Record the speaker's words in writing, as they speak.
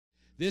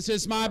This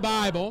is my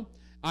Bible.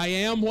 I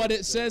am what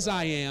it says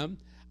I am.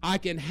 I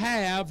can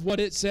have what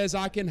it says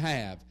I can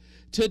have.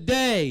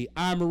 Today,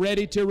 I'm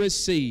ready to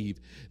receive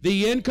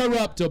the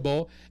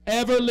incorruptible,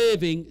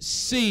 ever-living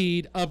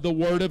seed of the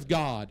Word of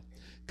God.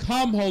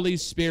 Come, Holy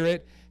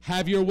Spirit,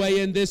 have your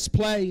way in this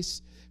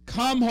place.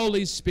 Come,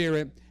 Holy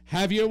Spirit,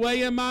 have your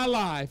way in my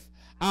life.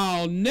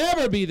 I'll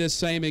never be the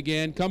same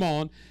again. Come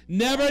on.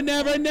 Never,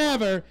 never,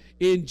 never.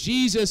 In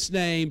Jesus'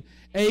 name,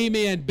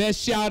 amen. Best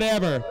shout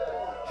ever.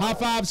 High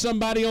five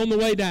somebody on the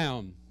way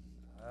down.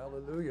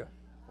 Hallelujah.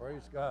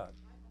 Praise God.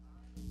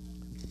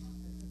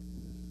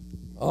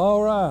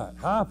 All right.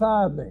 High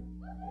five me.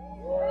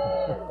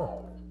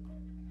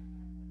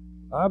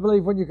 I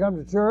believe when you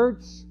come to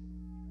church,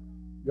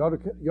 you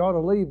ought to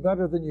leave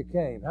better than you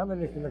came. How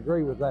many can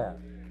agree with that?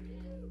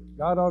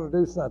 God ought to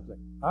do something.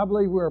 I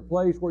believe we're a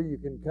place where you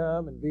can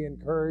come and be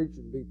encouraged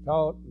and be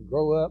taught and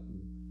grow up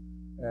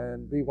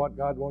and be what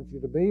God wants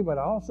you to be. But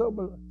I also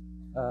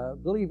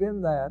believe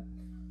in that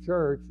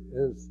church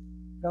is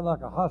kind of like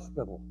a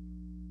hospital.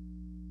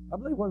 I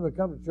believe when we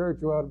come to church,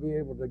 we ought to be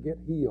able to get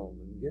healed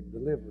and get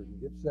delivered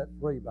and get set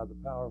free by the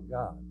power of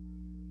God.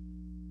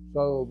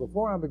 So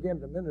before I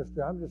begin to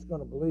minister, I'm just going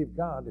to believe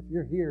God. If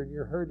you're here and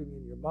you're hurting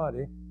in your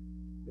body,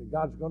 that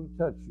God's going to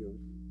touch you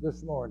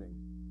this morning.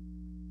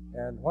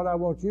 And what I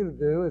want you to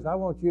do is I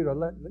want you to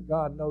let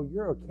God know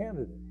you're a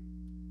candidate.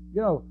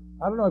 You know,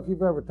 I don't know if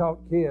you've ever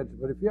taught kids,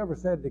 but if you ever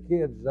said to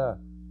kids,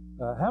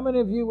 how many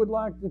of you would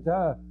like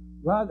to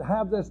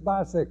have this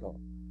bicycle?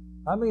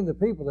 I mean the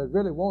people that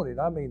really want it.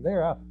 I mean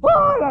they're out,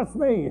 oh, that's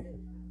me.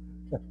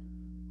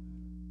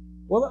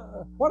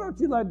 Well, why don't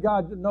you let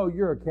God know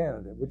you're a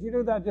candidate? Would you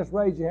do that? Just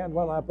raise your hand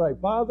while I pray.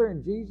 Father,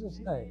 in Jesus'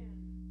 name,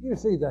 you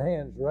see the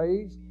hands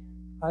raised.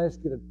 I ask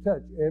you to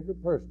touch every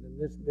person in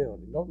this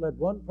building. Don't let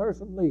one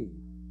person leave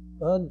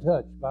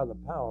untouched by the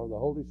power of the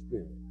Holy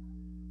Spirit.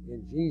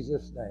 In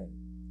Jesus' name.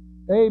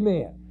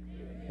 Amen.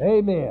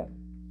 Amen.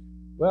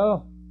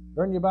 Well,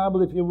 turn your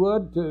Bible, if you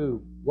would,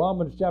 to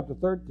Romans chapter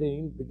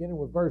 13, beginning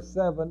with verse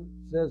 7,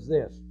 says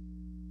this.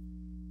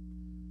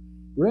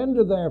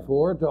 Render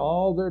therefore to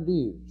all their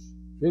dues,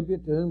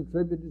 tribute to whom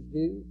tribute is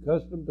due,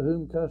 custom to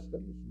whom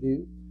custom is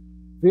due,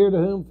 fear to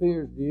whom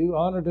fear is due,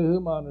 honor to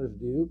whom honor is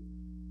due.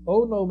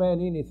 Owe no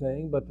man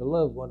anything but to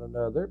love one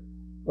another,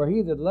 for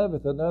he that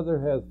loveth another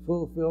hath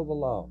fulfilled the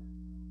law.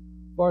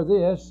 For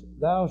this,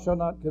 thou shalt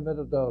not commit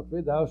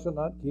adultery, thou shalt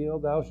not kill,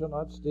 thou shalt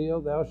not steal,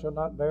 thou shalt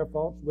not bear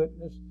false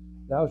witness,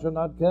 thou shalt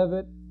not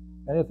covet.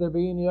 And if there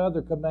be any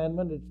other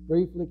commandment, it's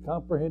briefly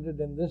comprehended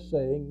in this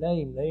saying,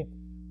 namely,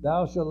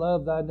 thou shalt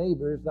love thy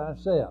neighbor as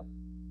thyself.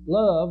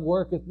 Love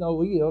worketh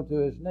no ill to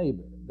his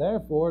neighbor.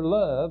 Therefore,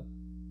 love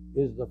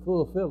is the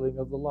fulfilling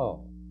of the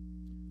law.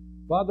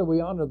 Father, we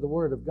honor the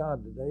Word of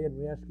God today, and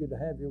we ask you to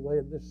have your way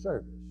in this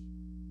service.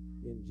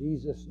 In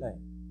Jesus'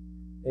 name,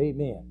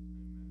 amen.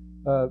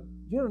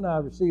 Jim and I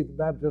received the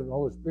baptism of the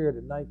Holy Spirit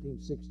in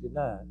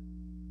 1969.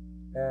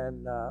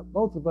 And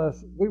both of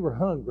us, we were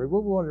hungry. We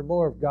wanted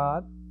more of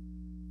God.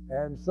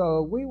 And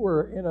so we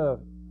were in a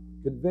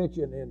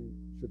convention in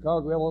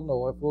Chicago,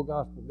 Illinois, Full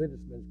Gospel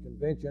Businessmen's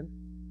Convention.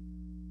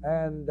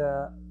 And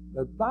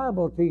the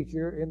Bible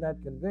teacher in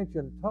that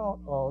convention taught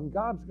on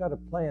God's got a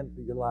plan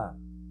for your life.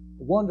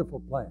 A wonderful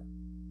plan.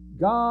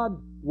 God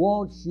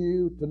wants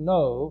you to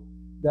know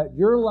that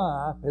your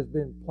life has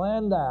been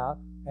planned out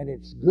and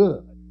it's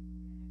good.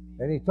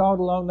 And he taught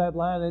along that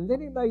line, and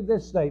then he made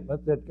this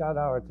statement that got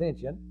our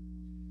attention.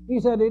 He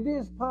said, it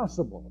is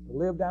possible to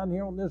live down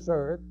here on this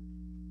earth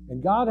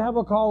and God have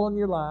a call on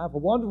your life, a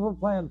wonderful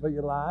plan for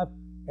your life,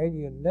 and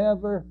you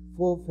never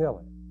fulfill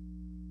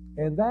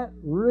it. And that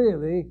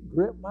really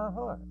gripped my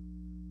heart.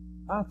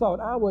 I thought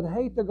I would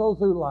hate to go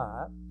through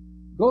life,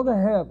 go to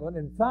heaven,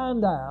 and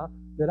find out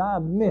that I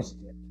missed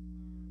it.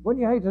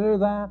 Wouldn't you hate to do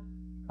that?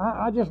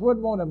 I just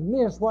wouldn't want to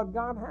miss what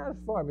God has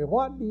for me.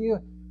 What do you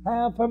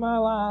have for my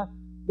life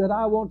that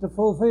I want to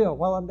fulfill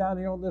while I'm down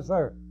here on this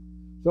earth?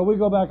 So we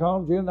go back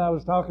home. Jim and I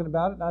was talking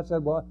about it, and I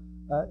said, well,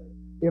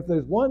 if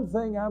there's one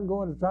thing I'm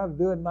going to try to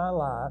do in my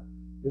life,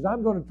 is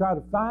I'm going to try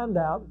to find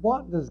out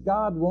what does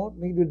God want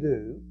me to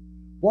do,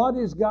 what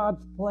is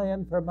God's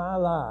plan for my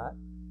life,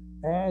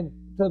 and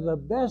to the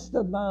best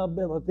of my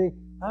ability,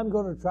 I'm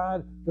going to try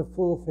to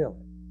fulfill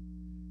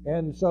it.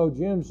 And so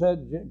Jim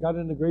said, got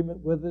in agreement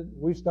with it.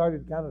 We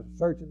started kind of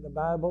searching the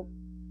Bible.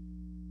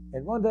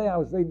 And one day I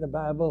was reading the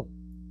Bible,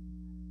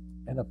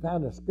 and I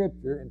found a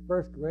scripture in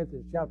 1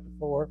 Corinthians chapter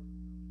 4,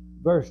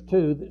 verse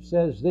 2, that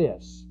says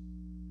this,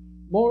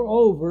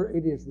 moreover,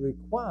 it is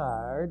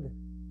required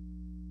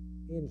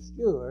in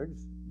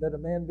stewards that a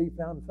man be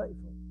found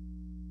faithful.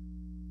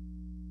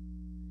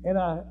 And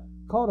I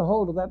caught a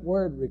hold of that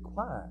word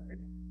required.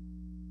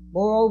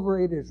 Moreover,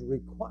 it is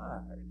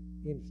required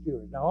in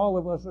stewards. Now, all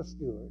of us are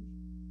stewards.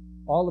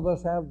 All of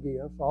us have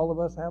gifts. All of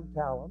us have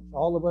talents.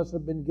 All of us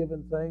have been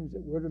given things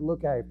that we're to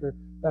look after.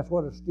 That's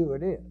what a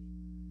steward is.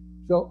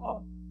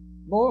 So,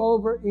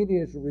 moreover, it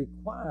is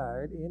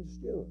required in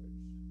stewards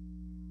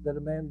that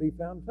a man be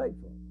found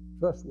faithful,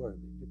 trustworthy,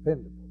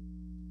 dependable.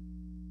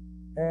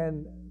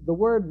 And the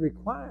word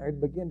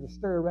required began to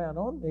stir around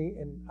on me,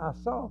 and I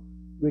saw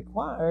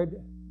required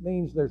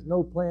means there's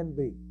no plan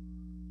B.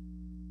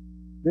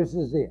 This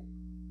is it.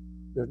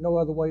 There's no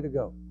other way to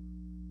go.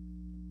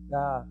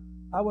 Now,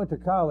 I went to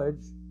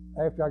college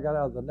after I got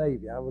out of the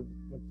Navy. I went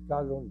to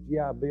college on the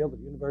GI Bill at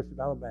the University of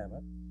Alabama.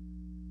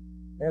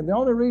 And the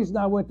only reason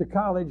I went to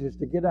college is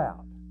to get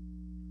out.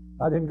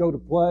 I didn't go to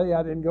play.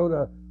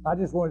 I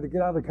just wanted to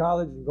get out of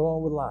college and go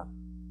on with life.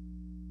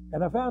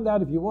 And I found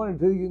out if you wanted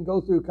to, you can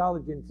go through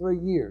college in 3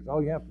 years.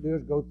 All you have to do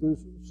is go through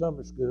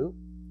summer school.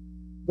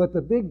 But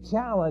the big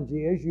challenge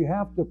is you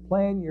have to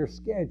plan your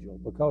schedule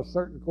because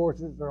certain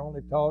courses are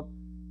only taught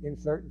in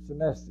certain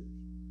semesters.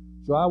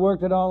 So I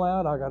worked it all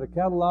out. I got a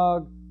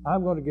catalog.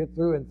 I'm going to get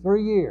through in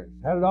 3 years.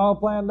 Had it all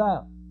planned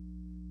out.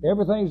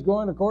 Everything's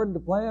going according to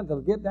plan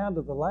until get down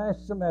to the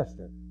last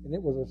semester. And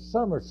it was a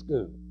summer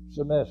school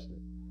semester.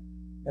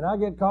 And I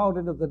get called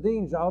into the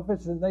dean's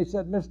office, and they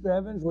said, Mr.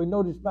 Evans, we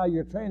noticed by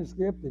your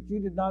transcript that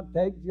you did not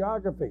take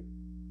geography.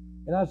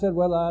 And I said,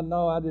 well, I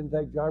know I didn't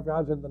take geography. I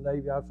was in the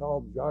Navy. I saw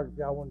the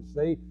geography I wanted to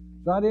see.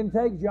 So I didn't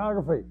take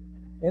geography.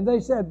 And they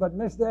said, but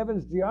Mr.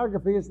 Evans,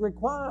 geography is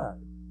required.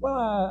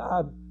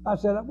 Well, I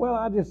said, well,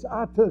 I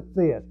took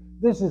this.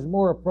 This is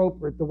more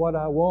appropriate to what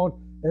I want.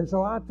 And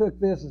so I took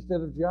this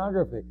instead of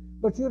geography.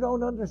 But you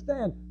don't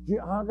understand.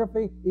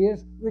 Geography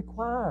is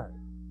required.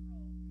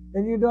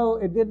 And you know,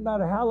 it didn't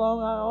matter how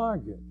long I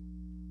argued.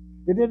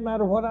 It didn't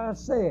matter what I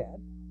said.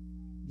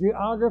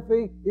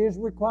 Geography is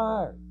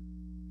required.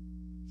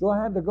 So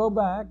I had to go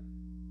back.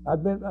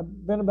 I've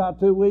been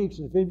about 2 weeks,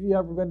 and if you've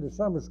ever been to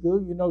summer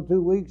school, you know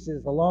 2 weeks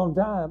is a long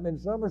time in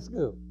summer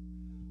school.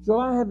 So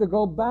I had to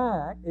go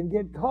back and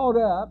get caught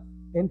up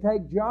and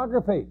take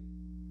geography.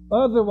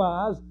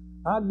 Otherwise,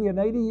 I'd be an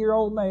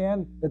 80-year-old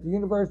man at the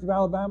University of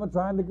Alabama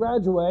trying to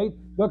graduate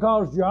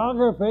because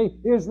geography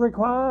is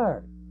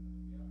required.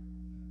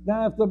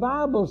 Now, if the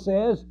Bible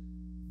says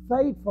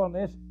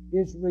faithfulness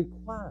is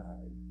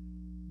required,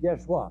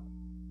 guess what?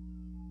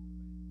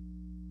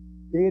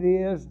 It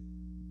is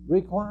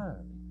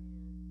required.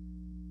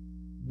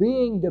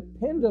 Being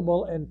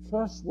dependable and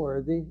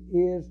trustworthy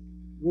is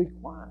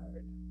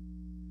required.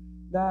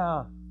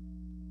 Now,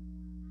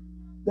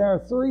 there are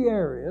 3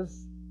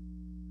 areas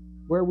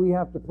where we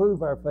have to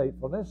prove our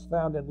faithfulness,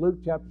 found in Luke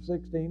chapter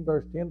 16,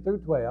 verse 10 through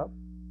 12.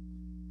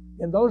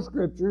 In those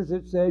scriptures,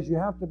 it says you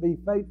have to be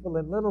faithful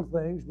in little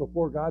things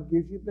before God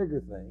gives you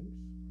bigger things.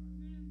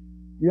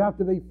 You have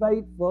to be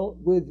faithful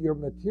with your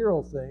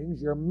material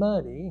things, your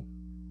money,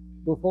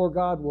 before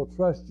God will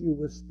trust you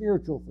with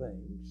spiritual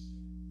things.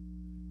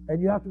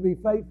 And you have to be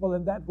faithful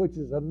in that which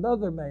is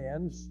another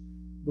man's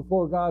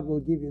before God will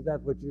give you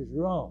that which is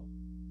your own.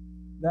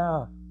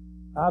 Now,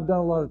 I've done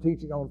a lot of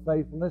teaching on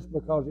faithfulness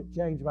because it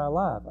changed my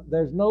life.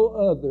 There's no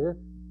other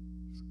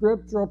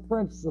scriptural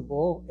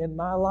principle in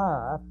my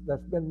life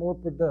that's been more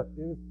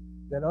productive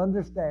than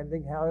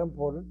understanding how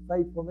important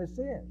faithfulness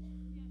is.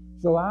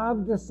 So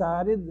I've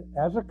decided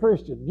as a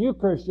Christian, new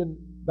Christian,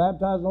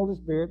 baptized in the Holy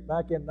Spirit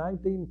back in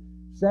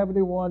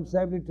 1971,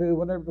 72,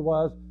 whenever it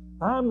was,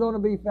 I'm going to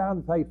be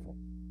found faithful.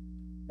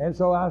 And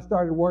so I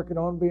started working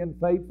on being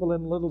faithful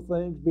in little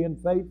things, being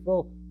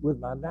faithful with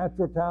my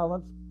natural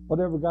talents,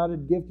 whatever God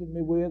had gifted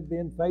me with,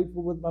 being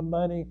faithful with my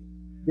money,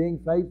 being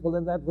faithful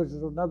in that which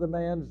is another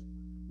man's,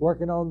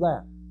 working on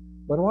that.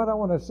 But what I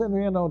want to center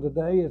in on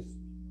today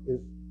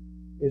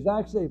is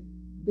actually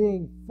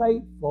being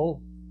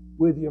faithful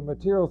with your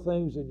material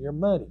things and your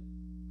money.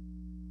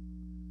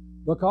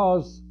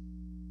 Because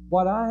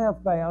what I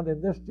have found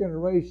in this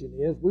generation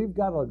is we've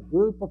got a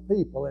group of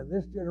people in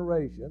this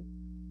generation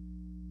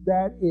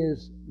that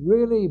is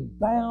really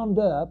bound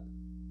up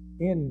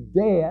in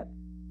debt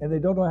and they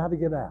don't know how to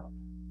get out.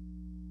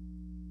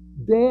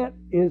 Debt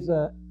is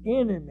an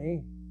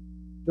enemy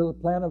to the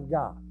plan of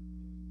God.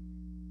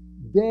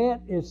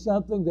 Debt is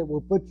something that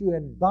will put you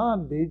in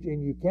bondage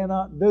and you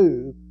cannot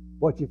do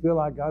what you feel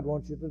like God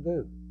wants you to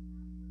do.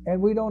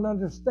 And we don't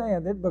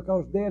understand it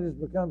because debt has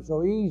become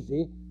so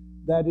easy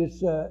that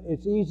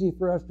it's easy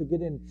for us to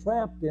get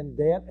entrapped in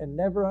debt and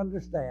never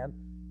understand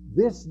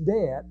this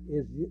debt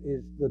is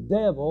the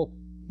devil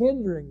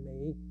hindering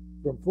me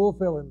from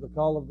fulfilling the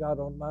call of God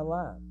on my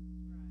life.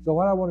 So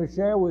what I want to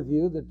share with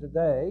you that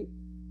today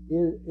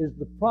is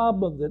the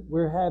problem that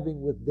we're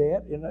having with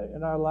debt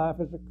in our life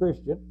as a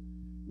Christian.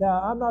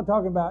 Now, I'm not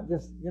talking about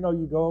just,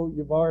 you go,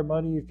 you borrow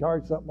money, you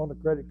charge something on a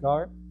credit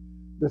card.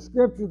 The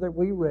scripture that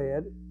we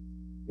read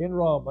in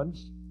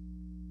Romans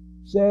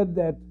said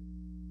that,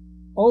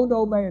 owe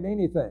no man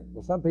anything.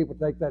 Well, some people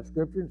take that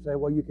scripture and say,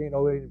 well, you can't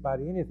owe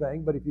anybody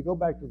anything. But if you go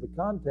back to the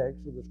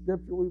context of the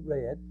scripture we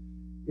read,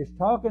 it's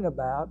talking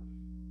about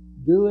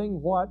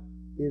doing what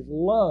is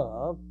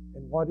love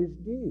and what is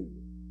due.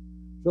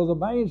 So the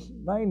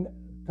main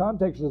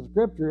context of the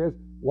scripture is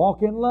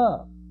walk in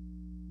love,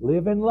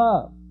 live in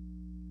love.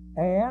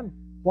 And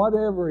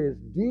whatever is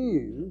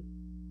due,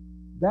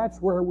 that's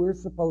where we're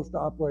supposed to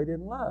operate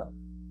in love.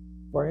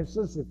 For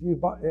instance, if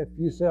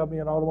you sell me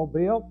an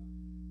automobile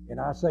and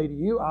I say to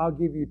you, I'll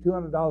give you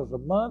 $200 a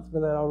month for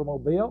that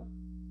automobile,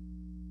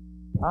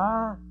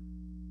 I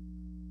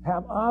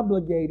I'm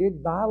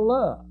obligated by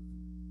love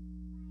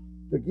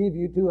to give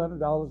you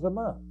 $200 a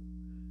month.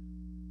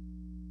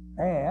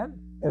 And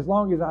as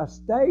long as I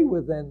stay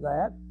within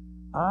that,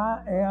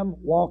 I am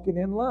walking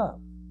in love.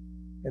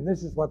 And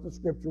this is what the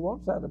Scripture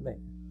wants out of me.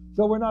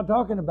 So we're not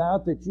talking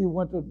about that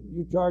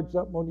you charged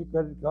something on your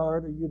credit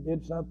card, or you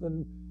did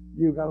something,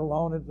 you got a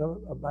loan at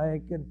a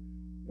bank, and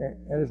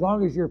as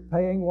long as you're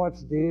paying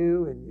what's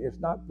due and it's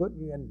not putting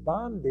you in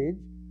bondage,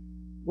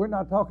 we're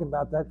not talking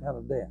about that kind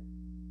of debt.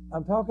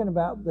 I'm talking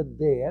about the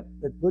debt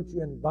that puts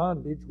you in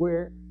bondage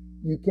where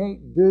you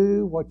can't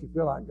do what you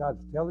feel like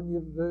God's telling you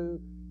to do.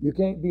 You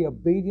can't be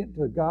obedient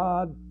to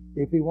God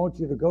if He wants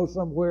you to go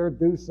somewhere,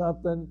 do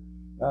something.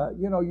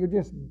 You're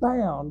just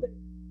bound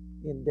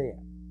in debt.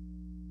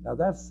 Now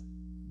that's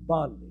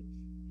bondage.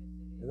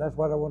 And that's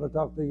what I want to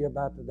talk to you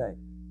about today.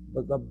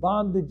 But the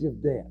bondage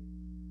of debt.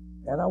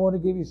 And I want to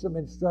give you some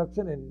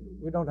instruction, and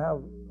we don't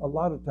have a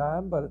lot of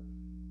time, but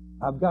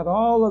I've got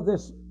all of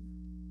this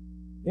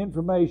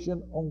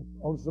information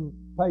on some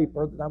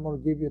paper that I'm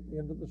going to give you at the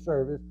end of the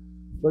service,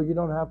 so you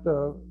don't have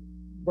to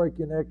break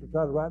your neck to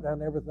try to write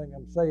down everything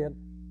I'm saying.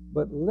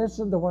 But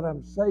listen to what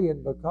I'm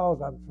saying,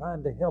 because I'm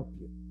trying to help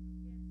you.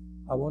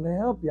 I want to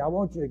help you. I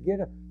want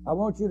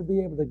you to be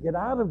able to get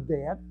out of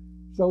debt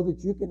so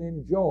that you can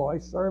enjoy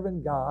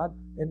serving God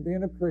and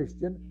being a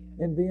Christian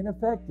and being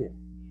effective.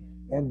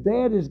 And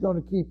debt is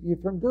going to keep you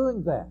from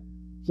doing that.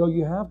 So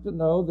you have to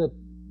know that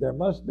there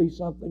must be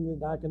something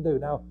that I can do.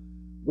 Now,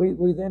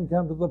 we then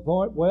come to the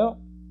point,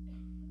 well,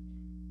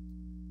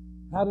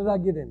 how did I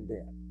get in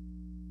debt?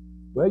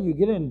 Well, you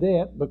get in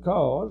debt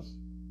because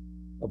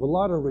of a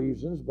lot of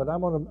reasons, but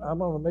I'm going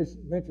to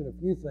mention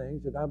a few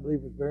things that I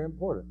believe is very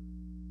important.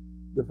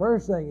 The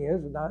first thing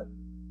is, and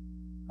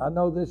I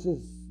know this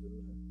is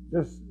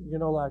just,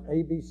 like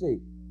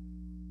ABC.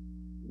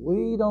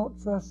 We don't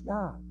trust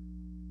God.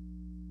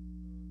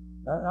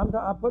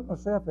 I put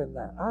myself in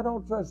that. I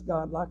don't trust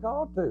God like I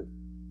ought to.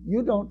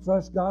 You don't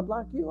trust God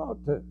like you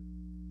ought to.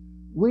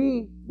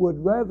 We would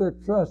rather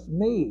trust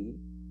me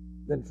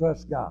than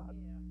trust God.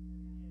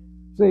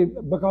 See,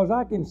 because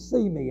I can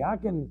see me. I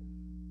can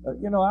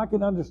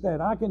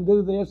understand. I can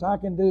do this. I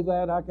can do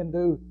that. I can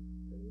do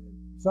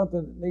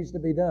something that needs to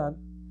be done.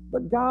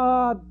 But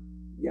God,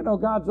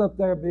 God's up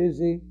there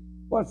busy.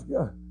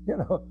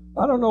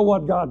 I don't know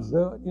what God's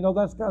doing.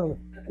 That's kind of,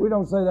 we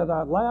don't say that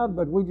out loud,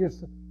 but we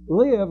just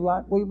live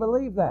like we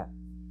believe that.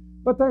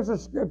 But there's a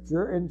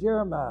scripture in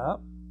Jeremiah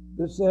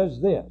that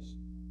says this.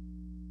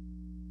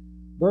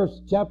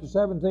 Chapter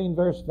 17,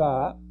 verse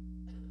 5.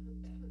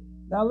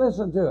 Now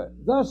listen to it.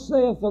 Thus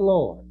saith the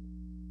Lord,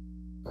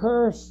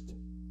 cursed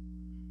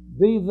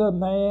be the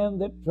man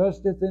that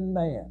trusteth in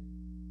man,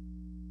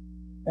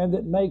 and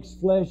that makes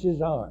flesh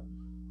his arm,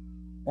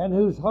 and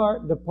whose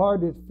heart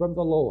departeth from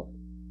the Lord.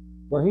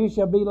 For he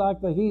shall be like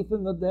the heath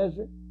in the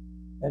desert,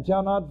 and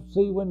shall not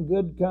see when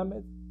good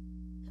cometh,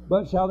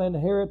 but shall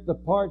inherit the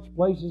parched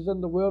places in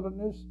the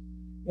wilderness,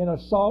 in a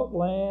salt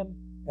land,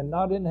 and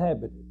not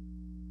inhabited.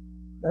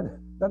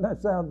 Doesn't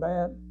that sound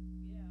bad?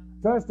 Yeah.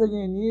 Trusting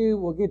in you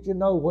will get you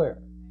nowhere.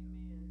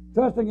 Amen.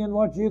 Trusting in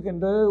what you can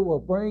do will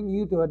bring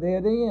you to a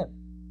dead end,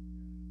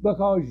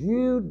 because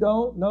you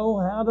don't know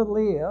how to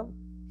live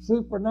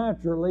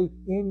supernaturally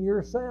in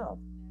yourself.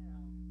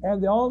 Yeah.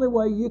 And the only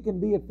way you can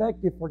be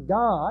effective for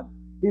God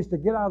is to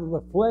get out of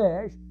the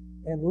flesh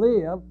and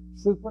live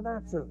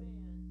supernaturally.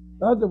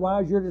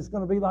 Otherwise, you're just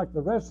going to be like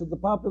the rest of the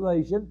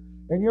population,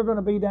 and you're going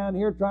to be down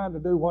here trying to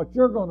do what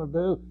you're going to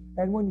do.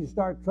 And when you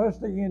start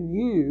trusting in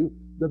you,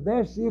 the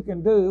best you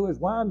can do is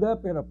wind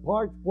up in a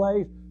parched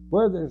place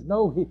where there's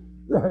no,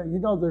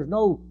 there's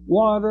no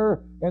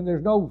water and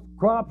there's no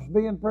crops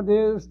being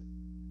produced.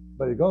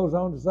 But it goes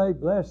on to say,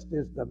 blessed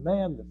is the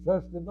man that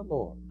trusts in the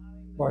Lord,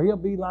 for he'll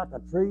be like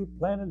a tree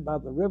planted by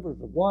the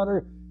rivers of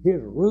water.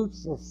 His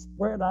roots will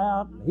spread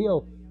out, and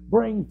he'll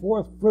bring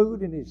forth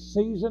fruit in his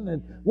season,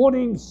 and won't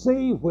even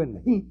see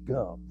when heat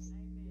comes.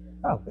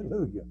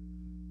 Hallelujah.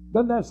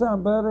 Doesn't that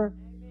sound better?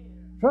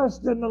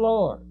 Trust in the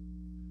Lord.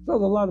 So a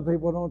lot of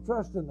people don't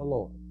trust in the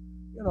Lord.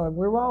 And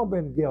we've all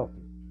been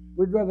guilty.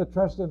 We'd rather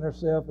trust in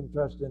ourselves and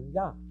trust in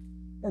God.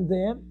 And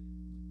then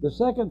the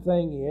second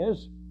thing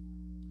is,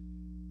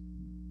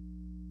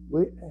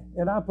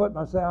 I put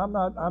myself,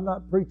 I'm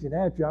not preaching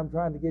at you. I'm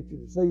trying to get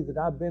you to see that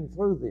I've been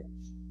through this.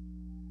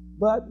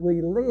 But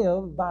we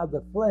live by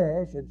the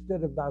flesh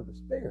instead of by the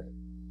Spirit.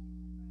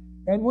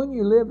 And when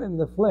you live in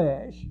the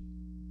flesh,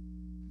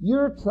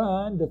 you're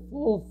trying to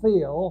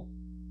fulfill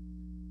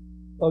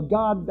a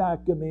God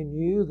vacuum in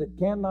you that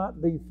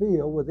cannot be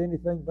filled with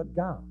anything but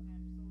God.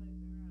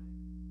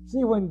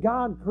 See, when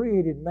God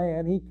created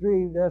man, He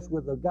created us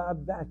with a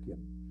God vacuum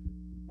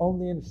on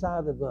the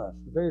inside of us.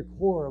 The very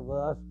core of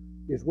us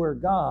is where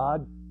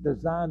God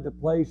designed a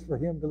place for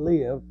Him to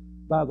live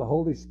by the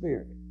Holy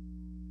Spirit.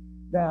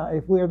 Now,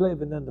 if we're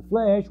living in the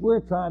flesh,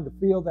 we're trying to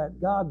fill that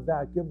God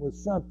vacuum with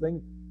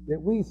something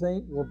that we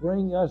think will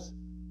bring us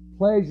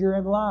pleasure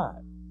in life.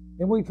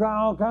 And we try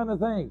all kinds of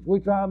things.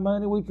 We try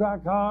money, we try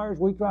cars,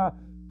 we try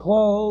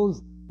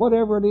clothes,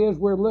 whatever it is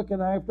we're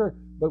looking after.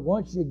 But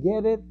once you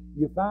get it,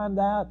 you find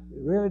out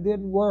it really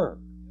didn't work.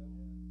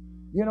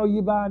 You know,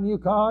 you buy a new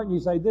car and you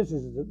say, this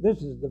is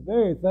the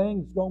very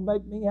thing that's going to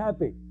make me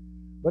happy.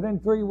 But in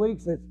 3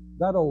 weeks, it's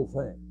that old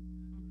thing.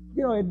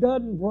 You know, it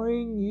doesn't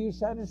bring you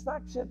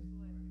satisfaction.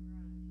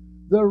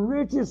 The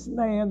richest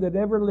man that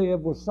ever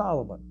lived was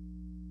Solomon.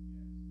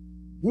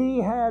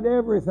 He had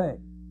everything.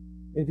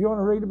 If you want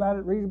to read about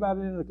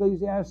it in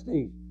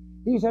Ecclesiastes.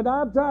 He said,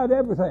 I've tried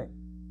everything.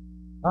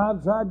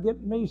 I've tried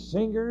getting me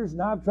singers,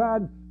 and I've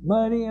tried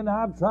money, and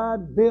I've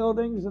tried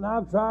buildings, and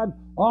I've tried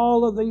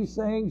all of these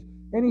things.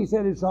 And he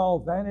said, it's all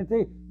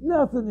vanity.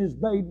 Nothing has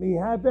made me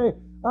happy.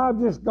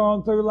 I've just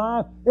gone through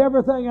life.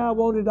 Everything I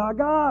wanted, I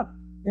got.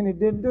 And it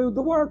didn't do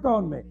the work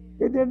on me.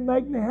 It didn't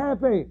make me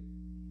happy.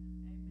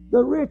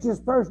 The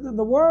richest person in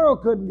the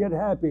world couldn't get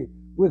happy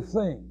with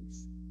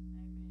things.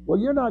 Well,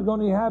 you're not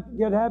going to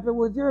get happy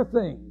with your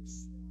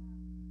things.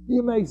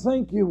 You may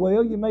think you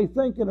will. You may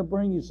think it'll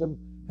bring you some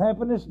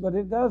happiness, but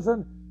it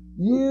doesn't.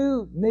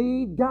 You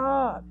need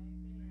God.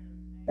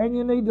 And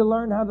you need to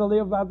learn how to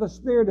live by the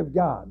Spirit of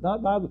God,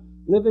 not by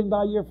living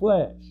by your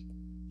flesh.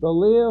 So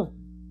live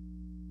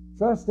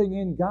trusting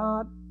in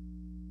God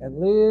and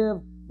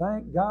live,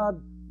 thank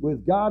God,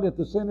 with God at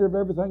the center of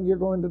everything you're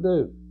going to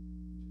do.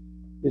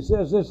 It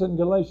says this in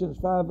Galatians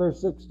 5,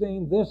 verse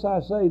 16, this I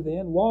say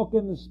then, walk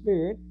in the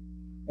Spirit,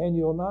 and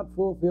you'll not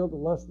fulfill the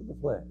lust of the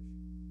flesh.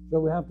 So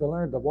we have to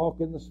learn to walk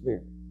in the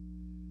Spirit.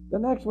 The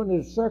next one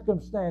is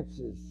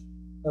circumstances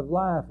of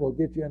life will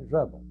get you in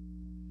trouble.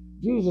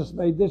 Jesus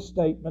made this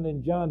statement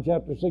in John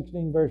chapter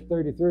 16, verse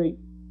 33.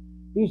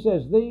 He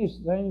says, these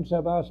things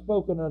have I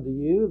spoken unto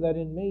you, that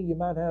in me you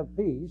might have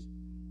peace.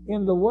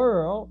 In the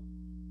world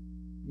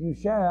you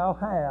shall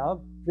have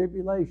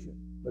tribulation,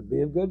 but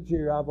be of good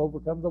cheer, I've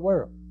overcome the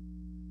world.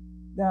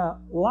 Now,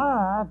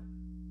 life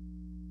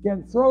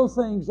can throw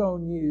things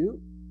on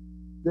you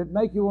that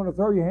make you want to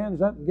throw your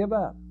hands up and give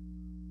up.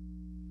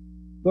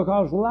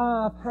 Because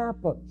life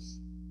happens.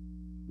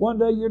 One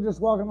day you're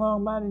just walking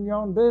along minding your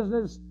own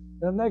business,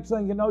 and the next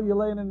thing you know, you're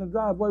laying in the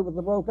driveway with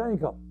a broke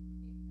ankle.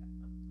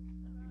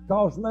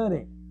 Costs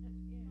money.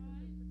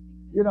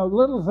 You know,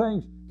 little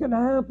things can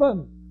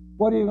happen.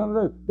 What are you going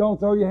to do? Don't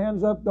throw your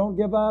hands up. Don't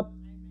give up.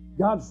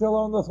 God's still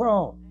on the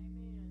throne.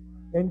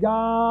 And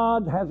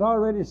God has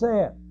already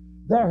said,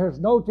 there has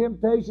no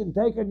temptation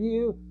taken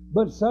you,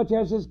 but such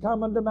as is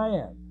common to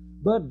man.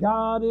 But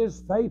God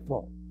is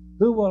faithful,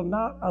 who will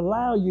not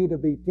allow you to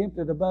be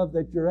tempted above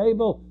that you're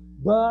able,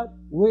 but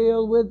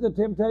will with the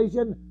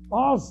temptation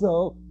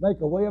also make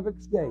a way of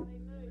escape.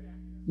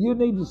 You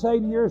need to say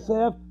to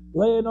yourself,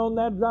 laying on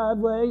that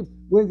driveway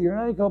with your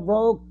ankle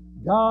broke,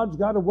 God's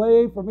got a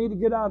way for me to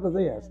get out of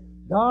this.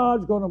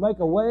 God's going to make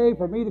a way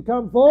for me to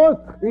come forth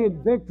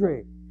in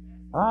victory.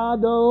 I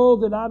know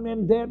that I'm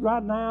in debt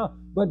right now,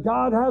 but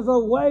God has a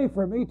way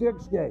for me to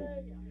escape.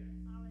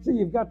 See,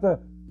 you've got to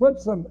put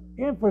some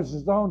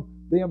emphasis on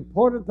the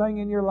important thing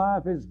in your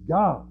life is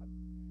God.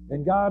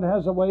 And God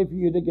has a way for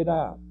you to get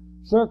out.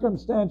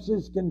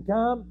 Circumstances can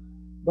come,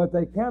 but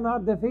they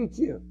cannot defeat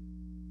you.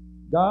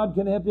 God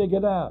can help you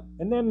get out.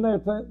 And then there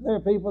are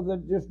people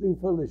that just do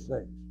foolish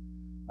things.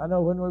 I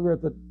know when we were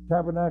at the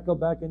Tabernacle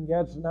back in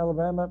Gadsden,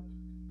 Alabama,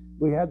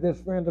 we had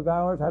this friend of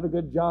ours, had a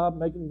good job,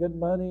 making good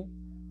money.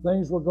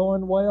 Things were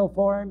going well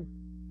for him.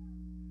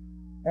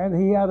 And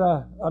he had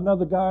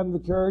another guy in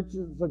the church. He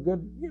was a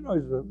good, he's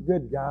a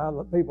good guy.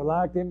 People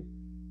liked him.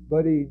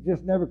 But he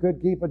just never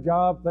could keep a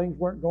job. Things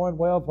weren't going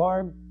well for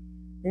him.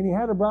 And he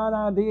had a bright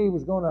idea. He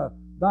was going to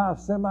buy a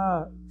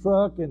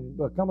semi-truck and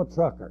become a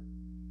trucker.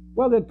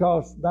 Well, it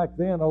cost back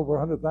then over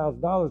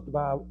 $100,000 to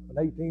buy an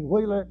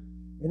 18-wheeler.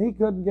 And he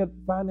couldn't get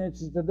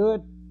finances to do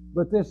it.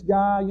 But this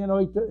guy, he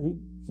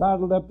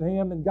sidled up to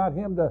him and got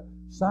him to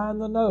sign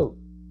the note.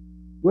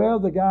 Well,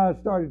 the guy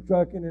started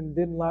trucking and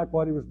didn't like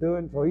what he was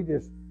doing, so he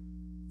just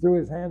threw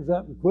his hands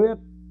up and quit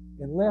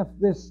and left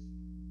this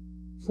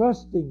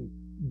trusting,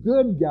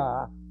 good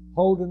guy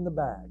holding the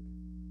bag.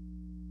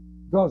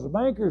 Because the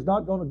banker's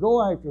not going to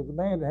go after the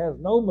man that has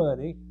no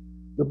money.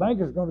 The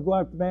banker's going to go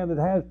after the man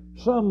that has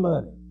some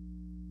money.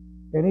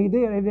 And he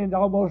did. It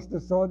almost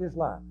destroyed his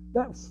life.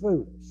 That's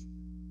foolish.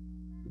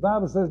 The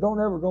Bible says don't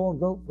ever go and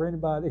vote for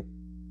anybody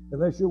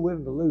unless you're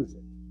willing to lose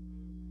it.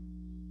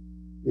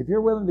 If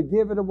you're willing to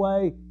give it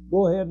away,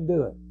 go ahead and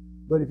do it.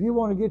 But if you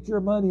want to get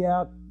your money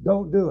out,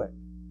 don't do it.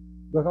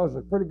 Because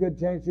there's a pretty good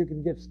chance you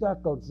can get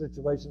stuck on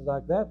situations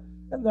like that.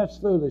 And that's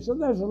foolish.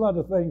 And there's a lot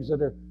of things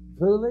that are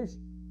foolish.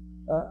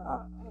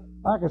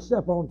 I could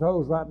step on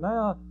toes right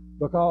now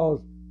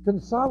because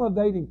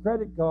consolidating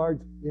credit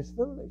cards is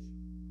foolish.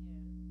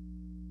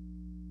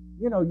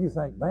 You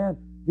think, man,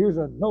 here's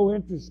a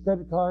no-interest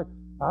credit card.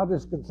 I'll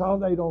just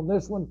consolidate on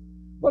this one.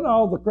 But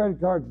all the credit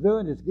card's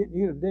doing is getting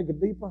you to dig a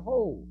deeper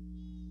hole.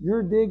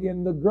 You're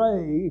digging the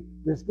grave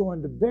that's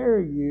going to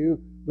bury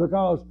you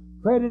because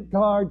credit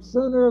card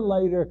sooner or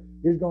later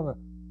is going to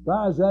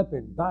rise up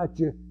and bite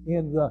you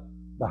in the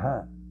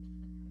behind.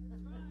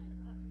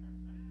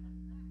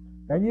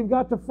 And you've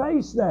got to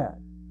face that.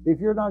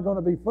 If you're not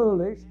going to be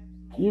foolish,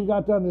 you've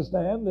got to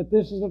understand that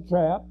this is a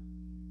trap.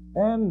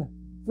 And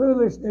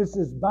Foolishness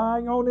is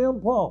buying on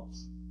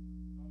impulse.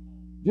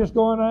 Just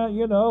going out,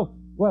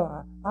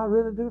 well, I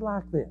really do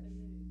like this.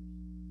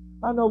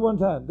 I know one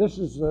time, this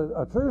is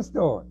a true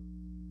story.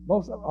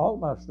 All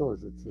my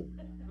stories are true.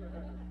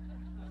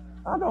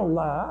 I don't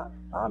lie.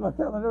 I'm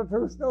telling a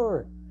true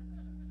story.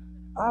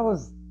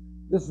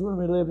 This is when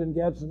we lived in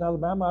Gadsden,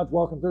 Alabama. I was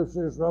walking through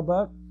Sears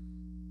Roebuck.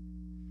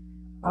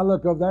 I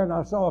looked over there and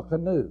I saw a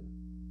canoe.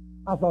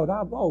 I thought,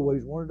 I've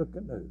always wanted a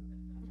canoe.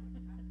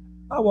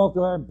 I walked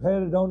over and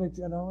petted on it,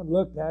 and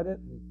looked at it.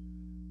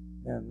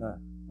 And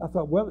I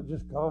thought, well, it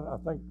just cost, I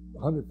think,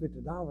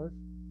 $150.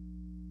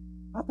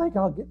 I think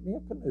I'll get me a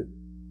canoe.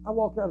 I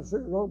walked out of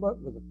Sears Roebuck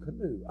with a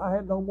canoe. I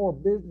had no more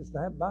business to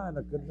have buying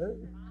a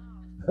canoe.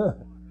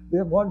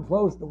 Then wasn't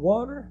close to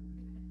water.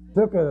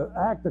 Took an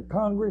act of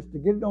Congress to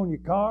get it on your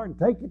car and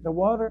take it to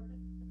water.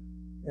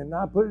 And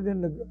I put it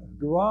in the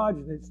garage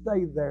and it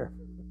stayed there.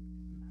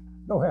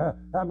 No,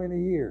 how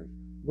many years?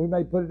 We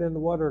may put it in the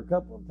water a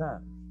couple of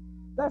times.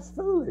 That's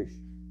foolish.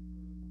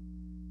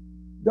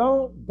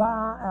 Don't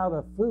buy out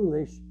of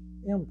foolish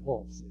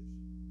impulses.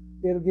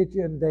 It'll get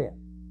you in debt.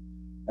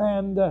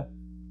 And the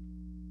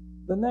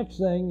next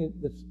thing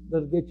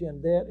that'll get you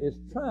in debt is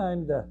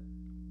trying to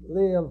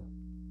live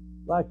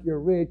like you're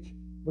rich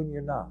when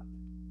you're not.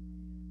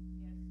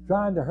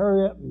 Trying to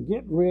hurry up and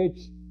get rich.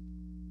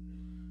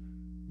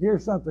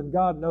 Here's something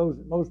God knows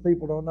that most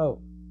people don't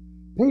know.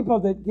 People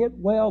that get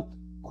wealth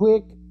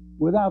quick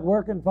without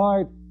working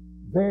for it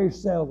very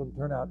seldom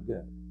turn out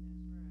good.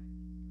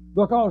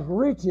 Because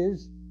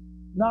riches,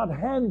 not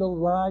handled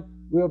right,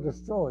 will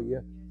destroy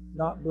you,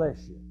 not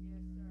bless you.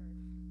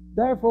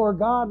 Therefore,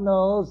 God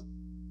knows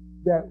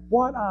that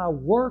what I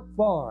work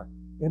for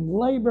and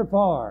labor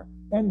for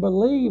and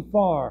believe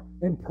for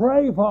and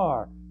pray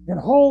for and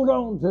hold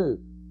on to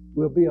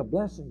will be a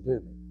blessing to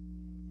me.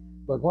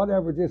 But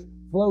whatever just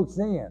floats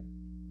in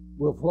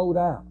will float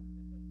out.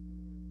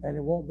 And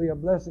it won't be a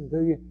blessing to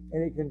you,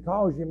 and it can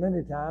cause you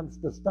many times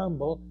to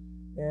stumble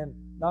and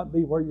not be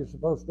where you're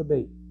supposed to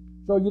be.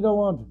 So you don't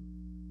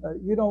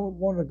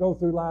want to go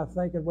through life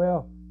thinking,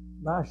 well,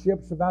 my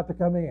ship's about to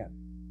come in.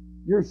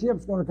 Your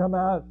ship's going to come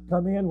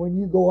in when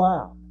you go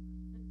out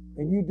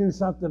and you do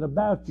something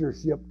about your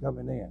ship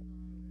coming in.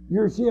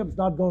 Your ship's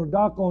not going to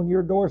dock on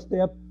your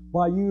doorstep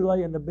while you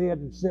lay in the bed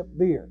and sip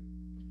beer.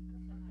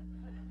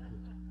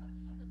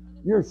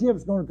 Your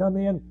ship's going to come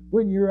in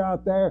when you're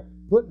out there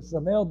putting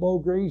some elbow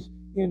grease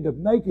into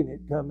making it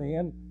come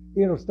in.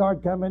 It'll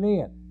start coming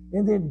in.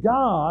 And then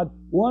God,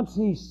 once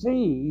He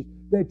sees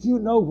that you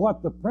know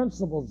what the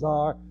principles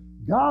are,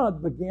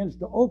 God begins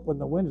to open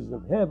the windows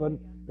of heaven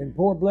and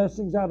pour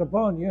blessings out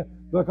upon you,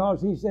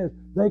 because He says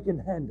they can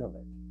handle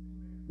it.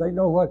 They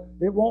know what,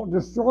 it won't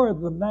destroy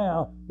them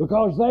now,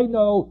 because they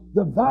know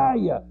the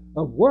value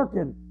of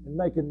working and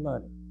making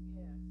money.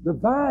 The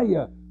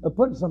value of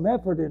putting some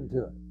effort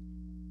into it.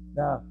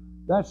 Now,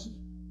 that's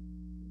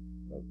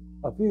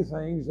a few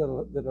things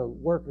that'll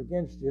work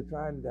against you,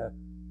 trying to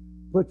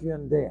put you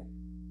in debt.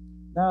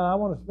 Now, I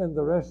want to spend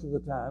the rest of the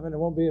time, and I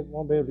won't be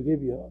able to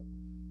give you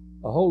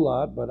a whole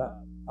lot, but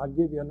I'll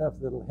give you enough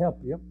that'll help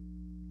you.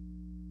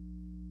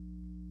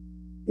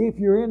 If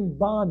you're in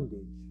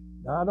bondage,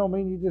 now I don't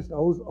mean you just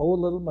owe a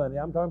little money.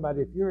 I'm talking about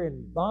if you're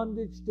in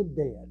bondage to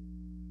debt,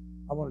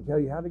 I want to tell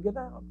you how to get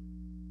out.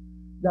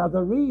 Now,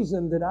 the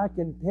reason that I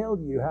can tell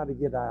you how to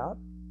get out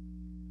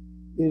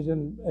is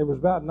it was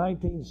about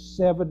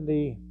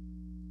 1970,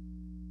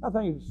 I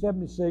think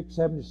 76,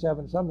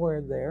 77, somewhere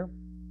in there.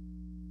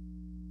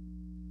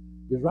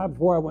 It was right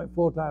before I went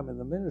full-time in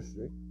the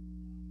ministry.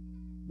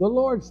 The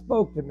Lord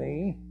spoke to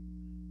me,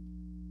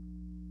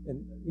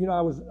 and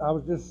I was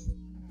just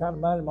kind of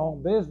minding my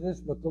own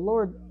business, but the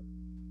Lord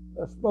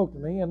spoke to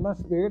me in my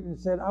spirit and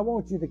said, I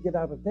want you to get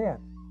out of debt.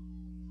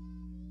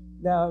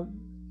 Now,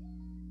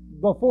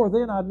 before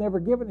then, I'd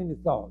never given any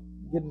thought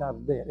getting out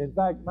of debt. In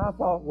fact, my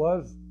thought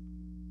was,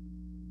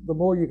 the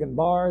more you can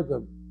borrow,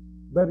 the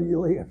better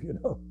you live,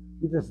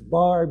 You just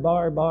borrow.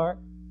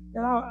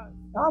 And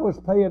I was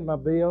paying my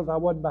bills. I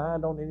wasn't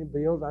behind on any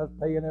bills. I was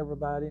paying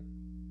everybody.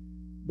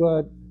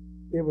 But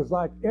it was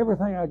like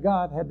everything I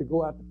got had to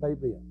go out to pay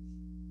bills.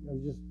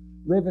 Just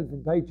living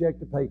from paycheck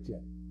to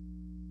paycheck.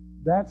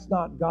 That's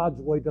not God's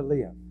way to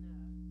live.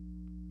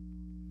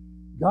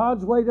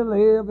 God's way to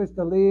live is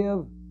to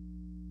live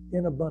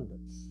in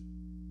abundance.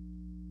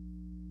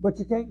 But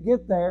you can't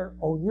get there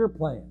on your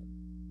plan.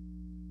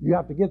 You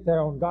have to get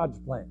there on God's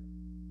plan.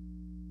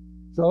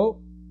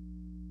 So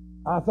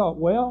I thought,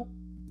 well,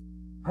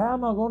 how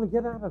am I going to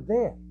get out of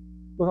debt?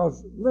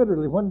 Because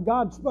literally, when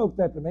God spoke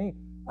that to me,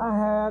 I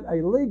had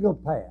a legal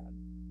pad.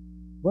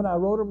 When I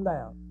wrote them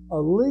down, a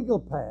legal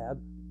pad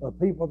of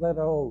people that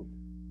I owed.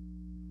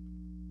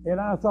 And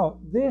I thought,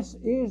 this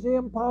is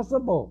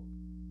impossible.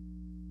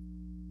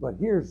 But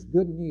here's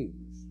good news.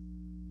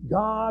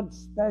 God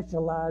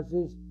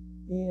specializes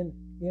in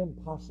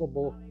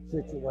impossible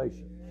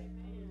situations.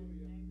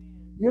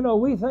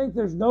 We think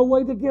there's no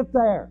way to get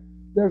there.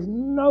 There's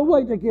no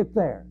way to get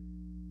there.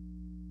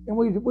 And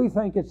we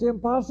think it's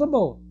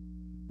impossible.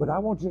 But I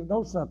want you to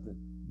know something.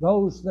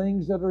 those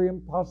things that are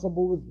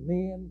impossible with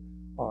men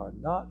are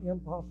not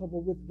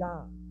impossible with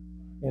God.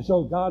 And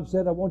so God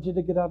said, I want you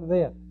to get out of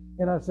that.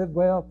 And I said,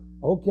 well,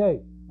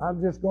 okay,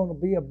 I'm just going to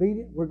be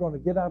obedient. We're going to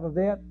get out of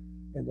that.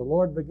 And the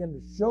Lord began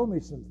to show me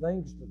some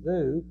things to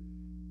do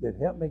that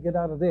helped me get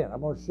out of that.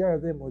 I'm going to share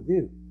them with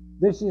you.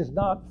 This is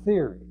not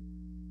theory.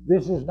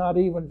 This is not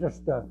even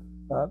just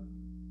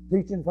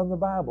teaching from the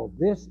Bible.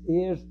 This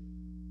is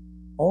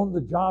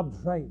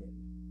on-the-job training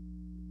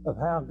of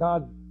how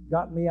God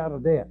got me out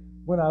of debt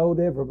when I owed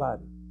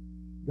everybody.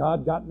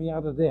 God got me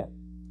out of debt.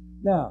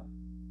 Now,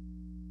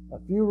 a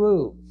few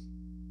rules.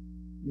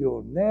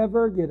 You'll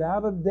never get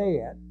out of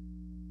debt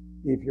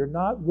if you're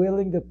not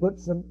willing to put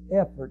some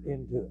effort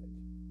into it.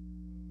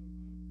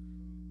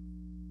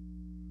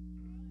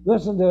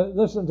 Listen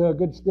to a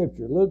good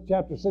scripture. Luke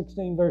chapter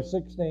 16, verse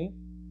 16.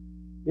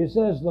 It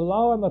says, the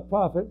law and the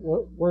prophet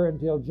were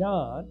until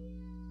John,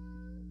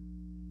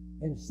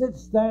 and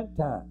since that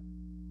time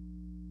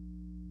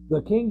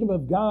the kingdom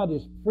of God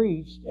is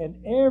preached, and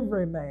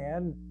every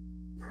man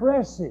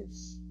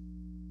presses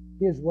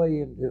his way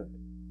into it.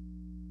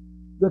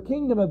 The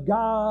kingdom of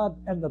God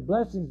and the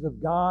blessings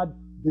of God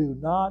do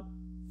not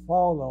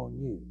fall on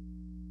you.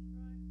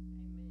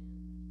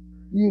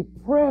 You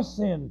press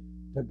in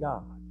to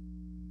God.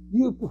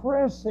 You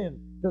press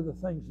into the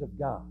things of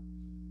God.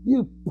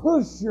 You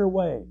push your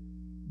way,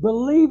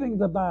 believing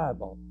the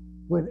Bible.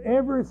 When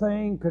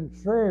everything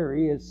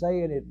contrary is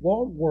saying it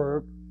won't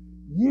work,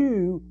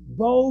 you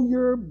bow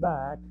your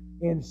back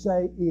and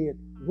say it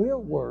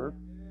will work,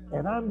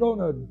 and I'm going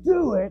to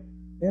do it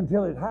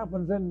until it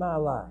happens in my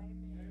life.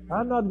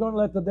 I'm not going to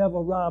let the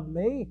devil rob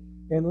me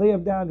and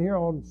live down here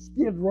on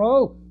Skid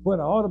Row when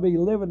I ought to be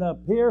living up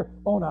here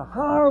on a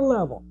higher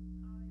level.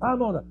 I'm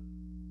going to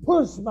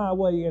push my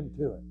way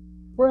into it,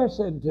 press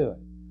into it.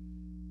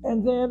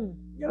 And then,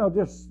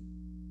 just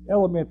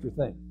elementary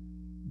thing.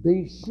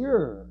 Be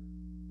sure,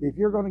 if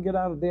you're going to get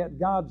out of debt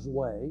God's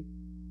way,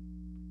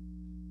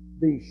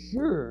 be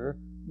sure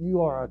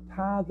you are a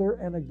tither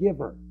and a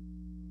giver,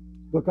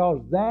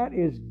 because that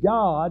is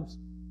God's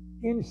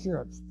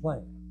insurance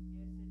plan.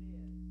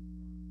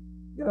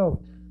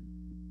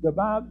 The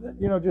Bible,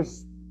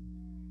 just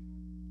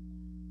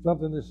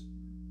something this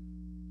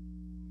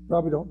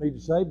probably don't need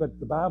to say, but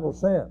the Bible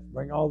says,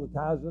 bring all the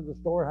tithes into the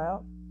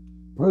storehouse.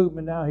 Prove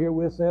me now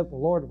herewith, saith the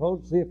Lord of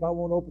hosts, see if I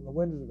won't open the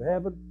windows of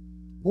heaven,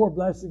 pour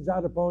blessings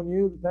out upon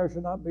you, that there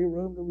shall not be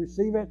room to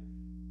receive it.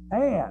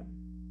 And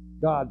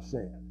God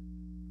said,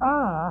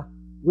 I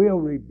will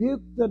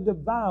rebuke the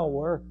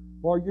devourer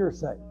for your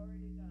sake.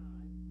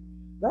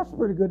 That's a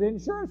pretty good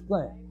insurance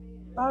plan.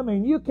 I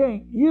mean, you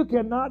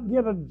cannot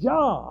get a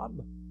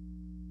job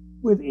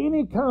with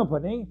any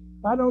company.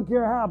 I don't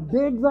care how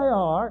big they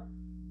are.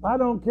 I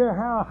don't care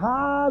how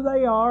high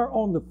they are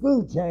on the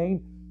food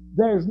chain.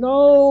 There's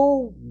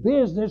no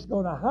business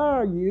going to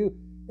hire you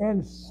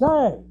and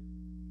say,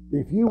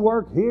 if you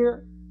work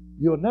here,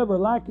 you'll never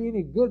lack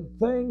any good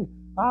thing.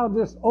 I'll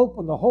just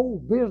open the whole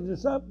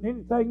business up,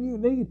 and anything you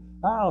need,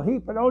 I'll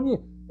heap it on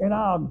you, and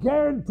I'll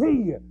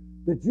guarantee you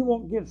that you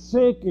won't get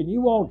sick, and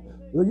you won't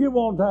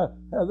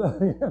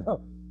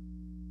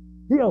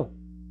he'll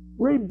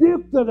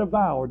rebuke the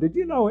devourer. Did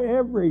you know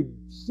every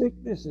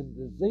sickness and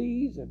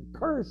disease and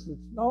curse that's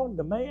known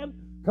to man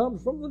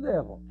comes from the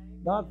devil,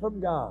 not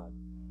from God?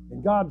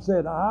 And God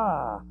said,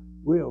 I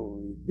will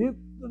rebuke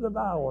the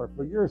devourer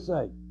for your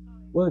sake.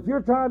 Well, if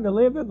you're trying to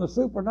live in the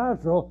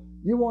supernatural,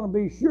 you want to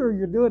be sure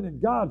you're doing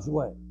it God's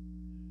way,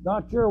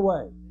 not your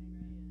way.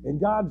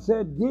 And God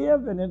said,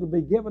 give, and it'll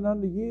be given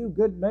unto you,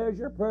 good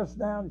measure, pressed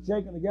down,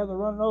 shaken together,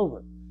 running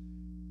over.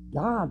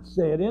 God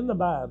said in the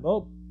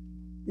Bible,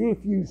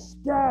 if you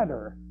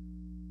scatter,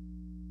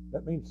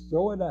 that means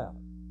throw it out,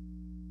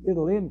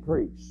 it'll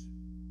increase.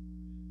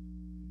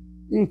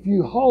 If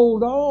you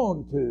hold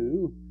on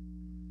to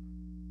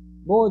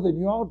more than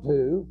you ought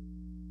to,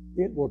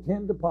 it will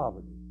tend to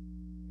poverty.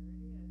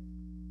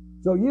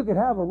 So you could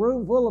have a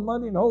room full of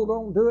money and hold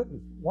on to it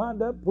and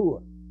wind up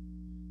poor.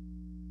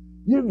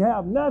 You can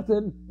have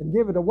nothing and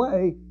give it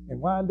away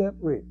and wind up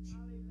rich.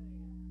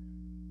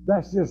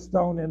 That's just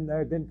thrown in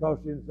there. It didn't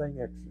cost you anything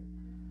extra.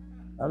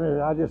 I mean,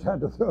 I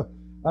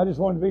just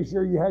wanted to be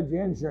sure you had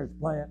your insurance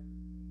plan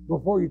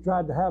before you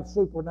tried to have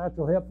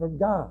supernatural help from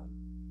God.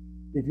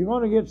 If you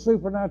want to get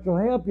supernatural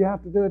help, you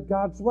have to do it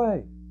God's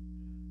way.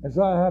 And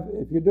so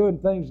if you're doing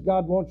things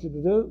God wants you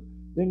to do,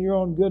 then you're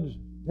on good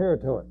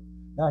territory.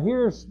 Now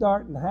here's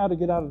starting how to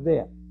get out of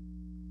debt.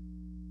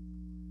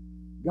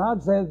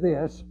 God said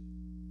this.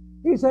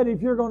 He said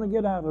if you're going to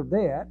get out of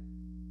debt,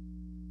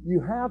 you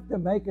have to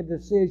make a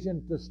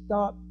decision to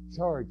stop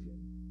charging.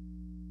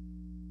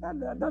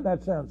 Doesn't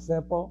that sound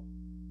simple?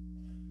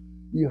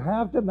 You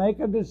have to make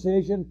a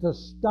decision to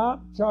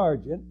stop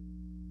charging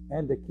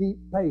and to keep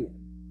paying.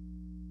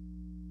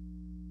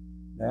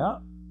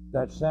 Now,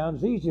 that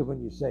sounds easy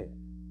when you say it.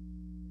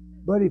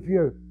 But if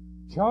your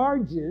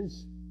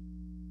charges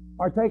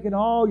are taking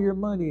all your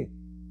money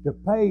to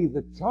pay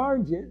the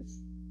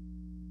charges,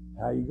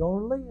 how are you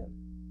going to live?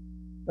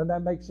 Doesn't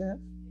that make sense?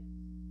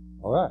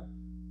 All right.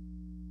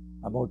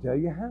 I'm going to tell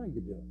you how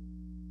you do it.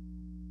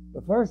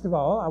 But first of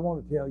all, I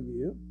want to tell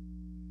you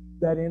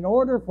that in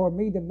order for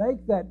me to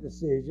make that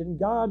decision,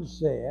 God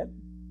said,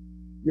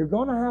 you're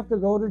going to have to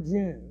go to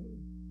June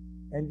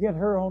and get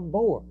her on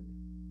board,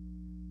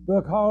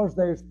 because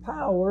there's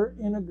power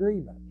in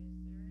agreement.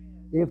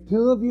 If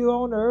two of you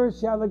on earth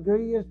shall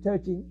agree as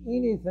touching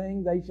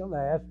anything they shall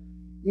ask,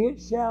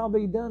 it shall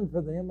be done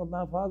for them of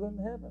my Father in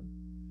heaven.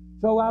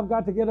 So I've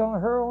got to get on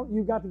her.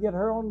 You've got to get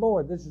her on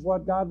board. This is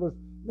what God was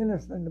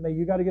ministering to me.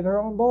 You got to get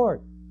her on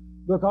board,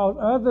 because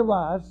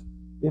otherwise,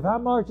 if I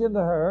march into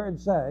her and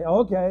say,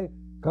 "Okay,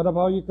 cut up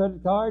all your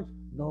credit cards,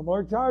 no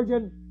more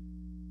charging,"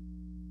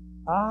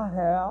 I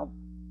have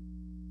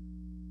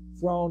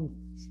thrown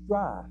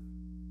strife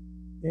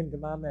into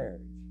my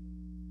marriage.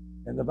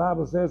 And the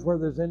Bible says where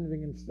there's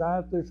envying and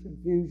strife, there's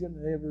confusion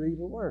and every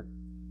evil work.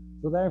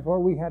 So therefore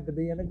we had to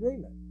be in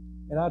agreement.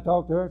 And I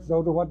talked to her,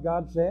 so to what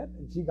God said,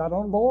 and she got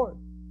on board.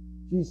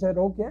 She said,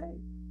 okay.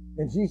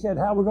 And she said,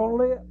 how are we going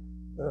to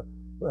live?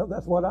 Well,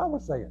 that's what I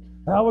was saying.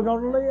 How are we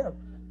going to live?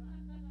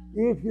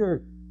 If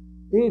you're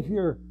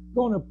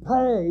going to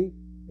pay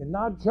and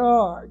not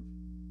charge,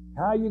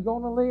 how are you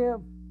going to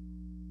live?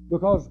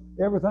 Because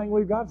everything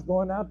we've got is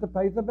going out to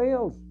pay the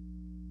bills.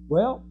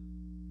 Well,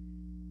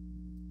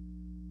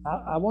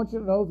 I want you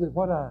to know that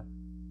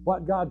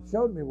what God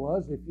showed me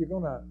was, if you're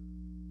gonna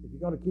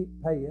keep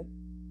paying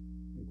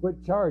and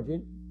quit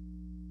charging,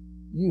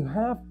 you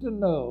have to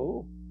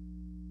know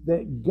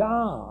that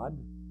God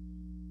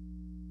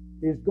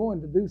is going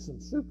to do some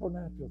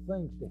supernatural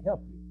things to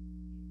help you.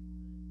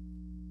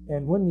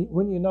 And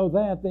when you know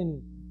that,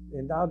 then,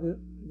 and I'll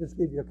just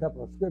give you a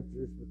couple of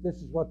scriptures, but this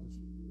is what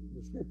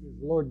the scriptures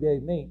the Lord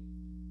gave me.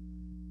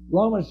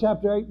 Romans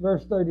chapter 8,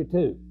 verse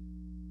 32.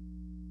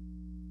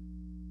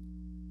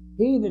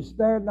 He that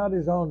spared not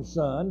his own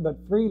son, but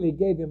freely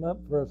gave him up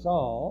for us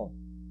all,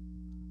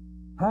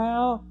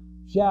 how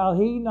shall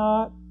he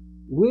not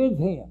with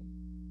him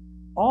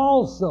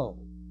also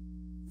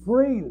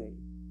freely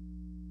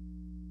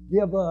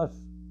give us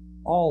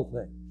all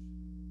things?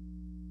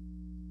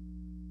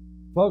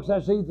 Folks,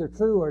 that's either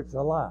true or it's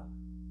a lie.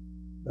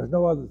 There's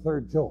no other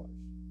third choice.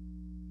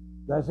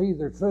 That's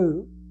either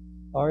true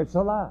or it's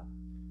a lie.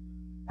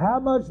 How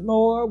much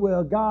more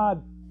will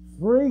God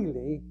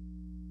freely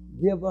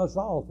give us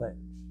all things?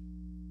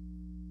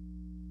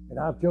 And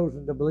I've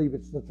chosen to believe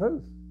it's the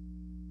truth,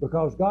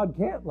 because God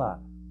can't lie.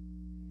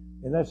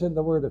 And that's in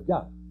the Word of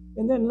God.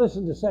 And then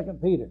listen to 2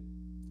 Peter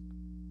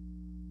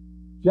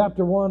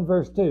chapter 1,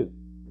 verse 2.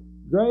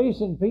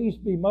 Grace and peace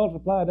be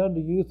multiplied unto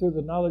you through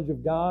the knowledge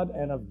of God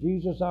and of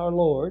Jesus our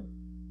Lord,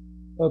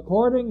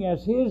 according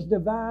as His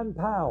divine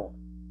power,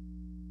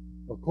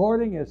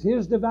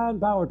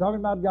 talking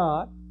about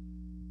God,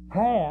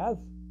 hath,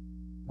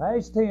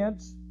 past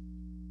tense,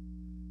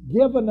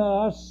 given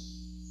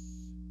us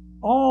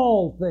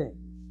all things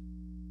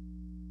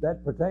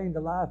that pertain to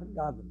life and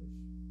godliness.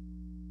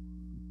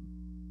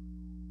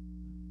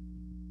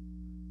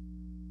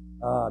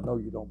 No,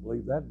 you don't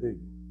believe that, do you?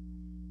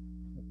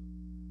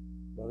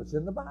 Well, it's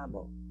in the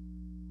Bible.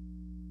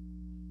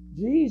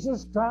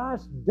 Jesus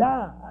Christ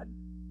died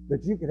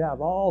that you could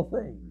have all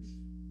things,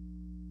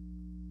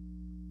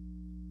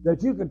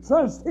 that you could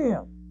trust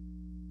Him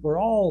for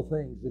all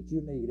things that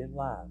you need in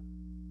life,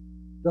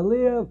 to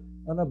live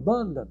an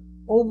abundant,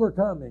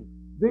 overcoming,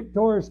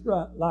 victorious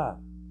life,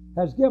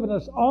 has given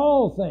us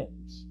all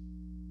things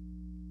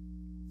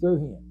through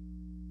Him,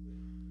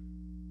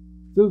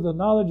 through the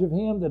knowledge of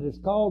Him that has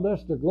called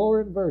us to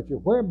glory and virtue,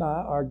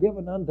 whereby are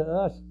given unto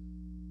us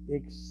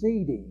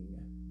exceeding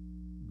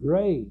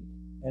great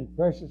and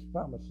precious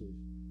promises,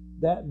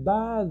 that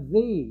by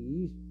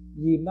these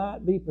ye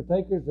might be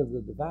partakers of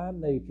the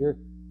divine nature,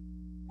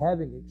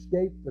 having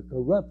escaped the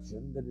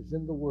corruption that is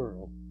in the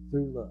world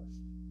through lust.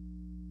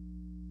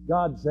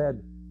 God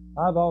said,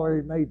 I've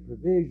already made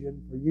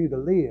provision for you to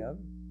live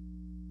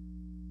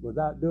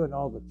without doing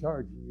all the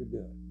charging you're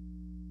doing.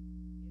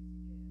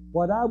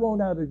 What I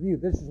want out of you,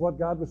 this is what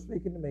God was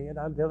speaking to me, and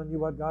I'm telling you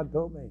what God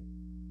told me.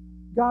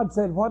 God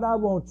said, what I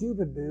want you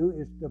to do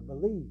is to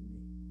believe me,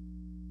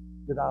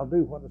 that I'll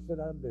do what I said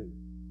I'll do.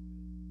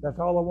 That's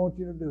all I want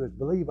you to do, is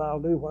believe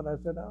I'll do what I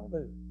said I'll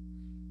do.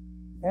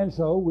 And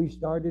so we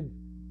started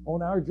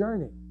on our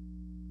journey,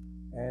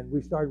 and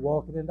we started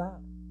walking it out.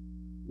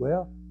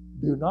 Well,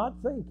 do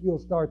not think you'll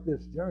start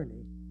this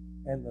journey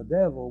and the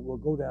devil will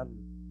go down,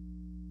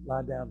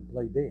 lie down and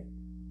play dead.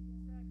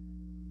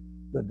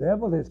 The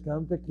devil has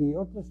come to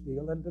kill, to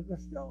steal, and to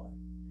destroy.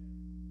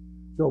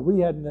 So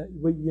we hadn't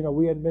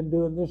been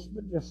doing this,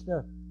 but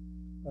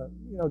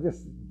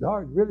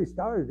really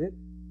started it.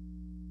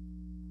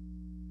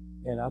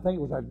 And I think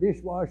it was our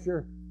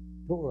dishwasher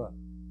tore up.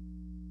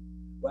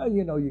 Well,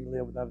 you can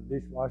live without a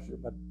dishwasher,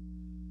 but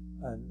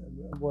and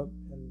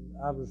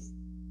I was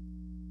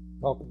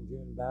talking to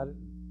June about it.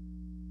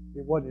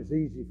 It wasn't as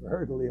easy for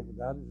her to live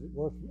without it as it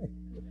was for me.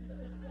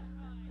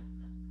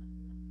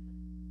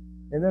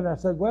 And then I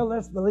said, well,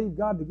 let's believe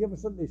God to give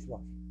us a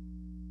dishwasher.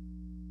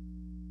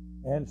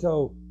 And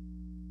so,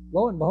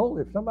 lo and behold,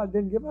 if somebody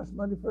didn't give us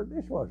money for a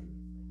dishwasher,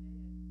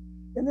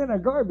 And then our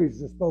garbage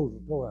disposal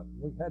tore up.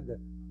 We had to,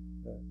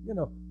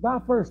 my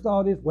first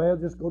thought is, well,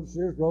 just go to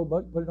Sears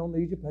Roebuck, put it on the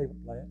easy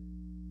payment plan.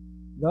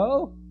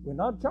 No, we're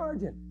not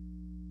charging.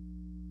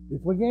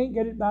 If we can't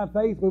get it by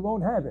faith, we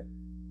won't have it.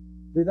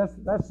 See,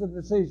 that's the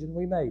decision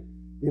we made.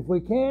 If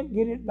we can't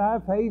get it by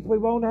faith, we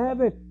won't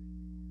have it.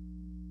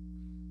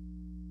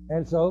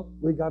 And so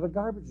we got a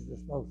garbage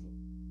disposal.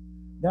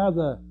 Now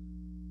the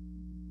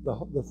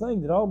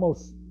thing that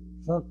almost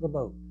sunk the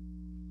boat.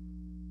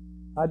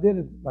 I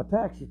did my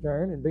tax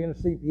return, and being a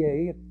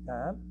CPA at the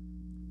time,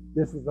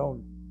 this was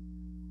on,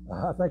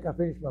 I think I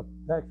finished my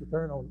tax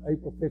return on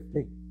April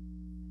 15th.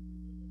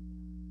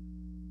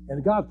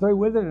 And got through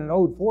with it and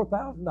owed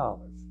 $4,000.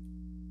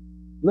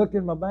 Looked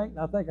in my bank, and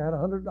I think I had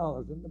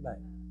 $100 in the bank.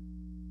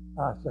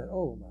 I said,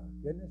 oh my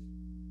goodness,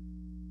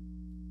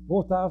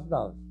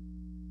 $4,000.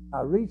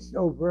 I reached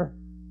over,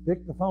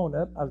 picked the phone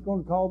up. I was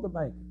going to call the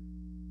banker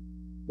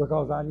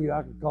because I knew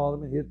I could call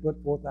him and he'd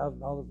put $4,000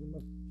 in my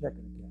checking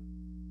account.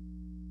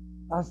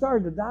 I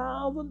started to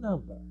dial the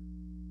number,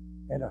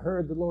 and I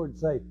heard the Lord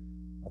say,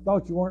 I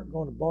thought you weren't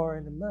going to borrow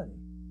any money.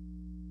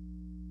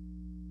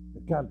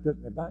 It kind of took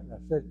me back, and I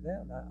set it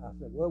down. I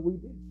said, well, we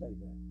did say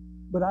that,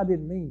 but I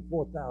didn't mean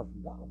 $4,000.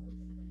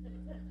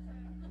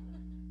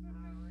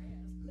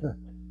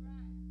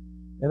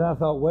 And I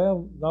thought,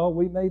 well, no,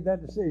 we made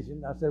that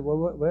decision. I said,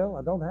 well,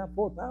 I don't have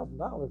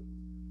 $4,000.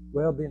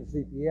 Well, being a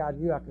CPA, I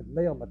knew I could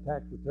mail my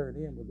tax return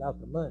in without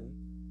the money,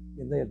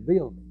 and they'd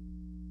bill me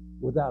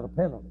without a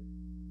penalty.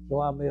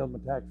 So I mailed my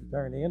tax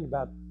return in.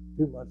 About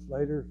 2 months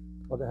later,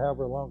 or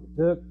however long it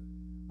took,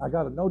 I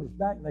got a notice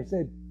back, and they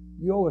said,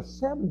 you owe us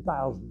 $7,000.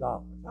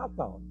 I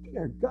thought,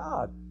 dear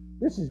God,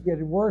 this is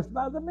getting worse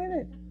by the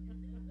minute.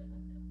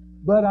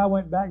 But I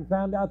went back and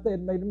found out they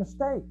had made a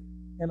mistake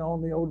and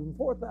only owed them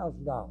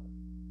 $4,000.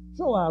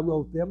 So I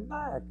wrote them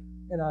back,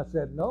 and I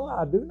said, no,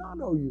 I do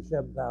not owe you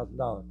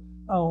 $7,000.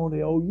 I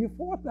only owe you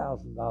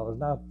 $4,000.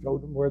 And I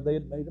showed them where they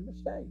had made a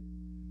mistake.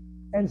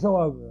 And so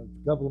a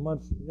couple of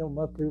months, a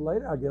month or two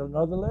later, I get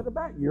another letter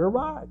back. You're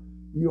right.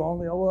 You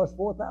only owe us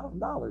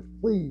 $4,000.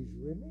 Please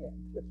remit.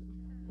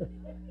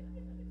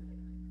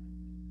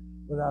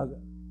 But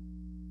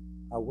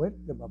I went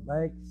to my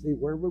bank to see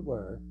where we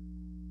were,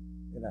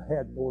 and I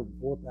had more than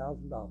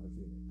 $4,000 in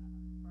it.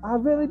 I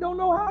really don't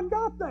know how I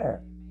got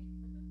there.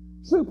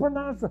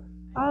 Supernatural.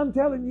 I'm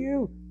telling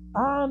you,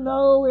 I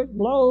know it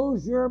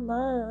blows your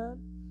mind,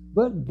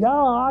 but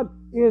God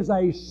is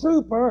a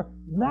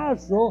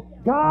supernatural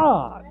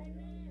God,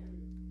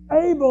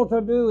 able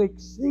to do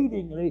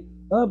exceedingly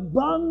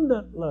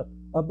abundantly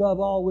above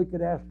all we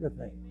could ask or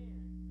think.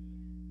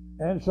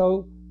 And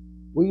so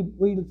we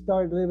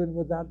started living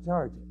without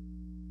charging.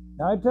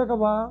 Now, it took a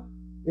while.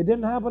 It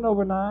didn't happen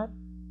overnight.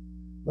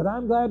 But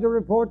I'm glad to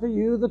report to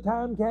you the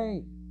time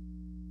came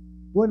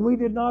when we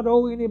did not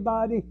owe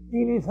anybody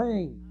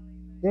anything,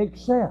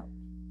 except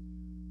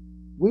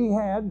we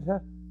had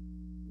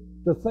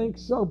to think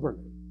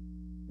soberly.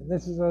 And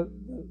this is the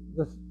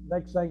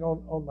next thing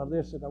on my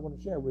list that I want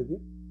to share with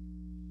you.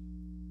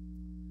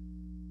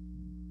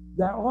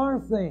 There are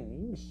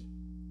things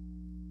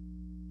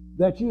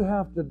that you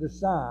have to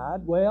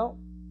decide, well,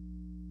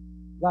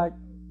 like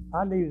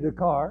I needed a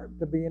car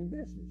to be in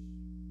business.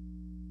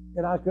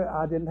 And I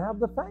didn't have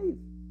the faith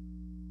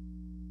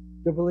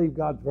to believe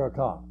God for a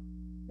car.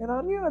 And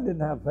I knew I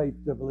didn't have faith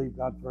to believe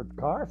God for a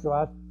car, so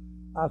I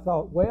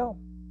thought, well,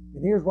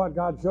 and here's what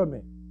God showed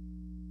me.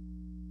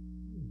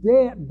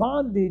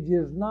 Bondage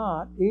is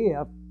not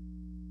if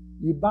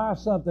you buy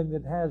something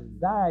that has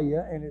value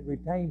and it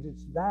retains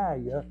its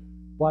value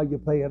while you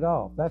pay it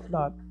off. That's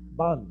not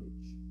bondage.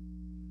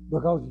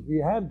 Because if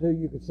you had to,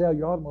 you could sell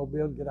your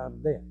automobile and get out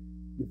of debt.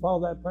 You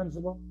follow that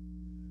principle?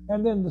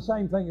 And then the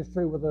same thing is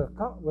true with a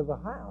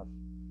house.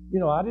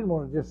 I didn't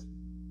want to just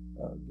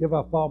give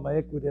up all my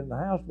equity in the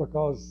house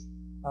because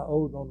I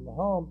owed on the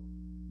home,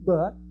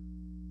 but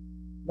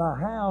my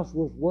house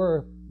was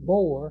worth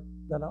more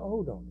than I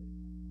owed on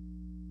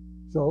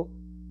it. So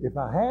if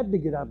I had to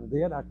get out of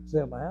debt, I could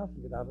sell my house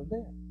and get out of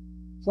debt.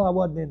 So I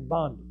wasn't in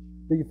bondage.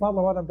 Do you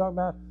follow what I'm talking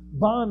about?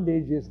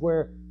 Bondage is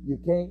where you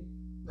can't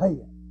pay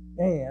it,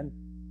 and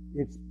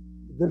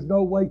there's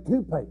no way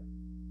to pay it.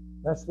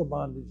 That's the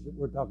bondage that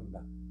we're talking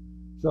about.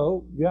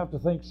 So you have to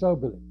think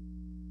soberly.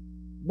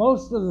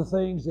 Most of the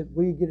things that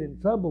we get in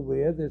trouble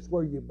with is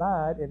where you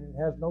buy it and it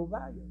has no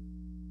value.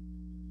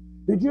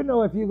 Did you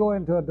know if you go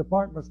into a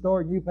department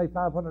store and you pay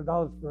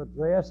 $500 for a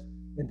dress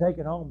and take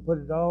it home and put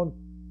it on,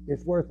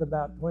 it's worth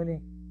about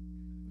 $20?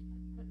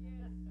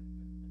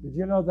 Did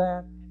you know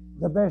that?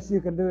 The best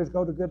you can do is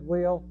go to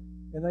Goodwill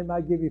and they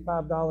might give you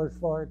 $5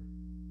 for it.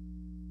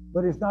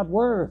 But it's not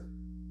worth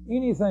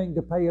anything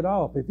to pay it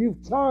off. If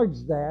you've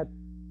charged that,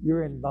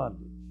 you're in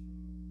bondage.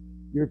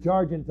 You're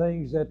charging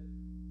things that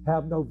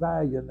have no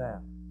value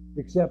now,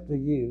 except to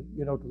you,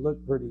 to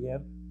look pretty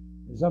in.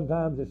 And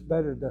sometimes it's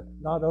better to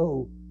not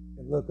owe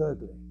and look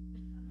ugly.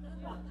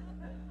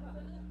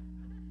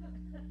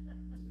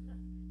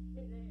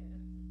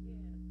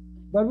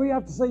 But we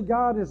have to see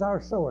God as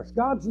our source.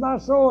 God's my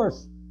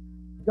source.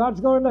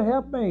 God's going to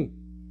help me.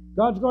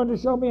 God's going to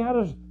show me how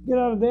to get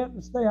out of debt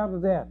and stay out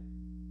of debt.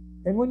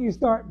 And when you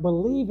start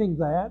believing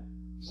that,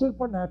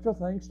 supernatural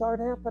things start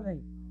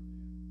happening.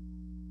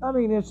 I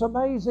mean, it's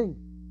amazing.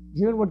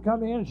 June would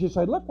come in and she'd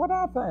say, look what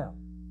I found.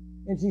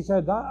 And she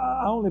said,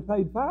 I only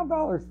paid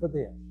 $5 for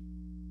this.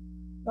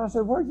 And I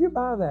said, where'd you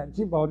buy that? And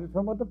she bought it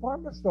from a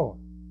department store.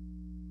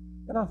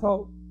 And I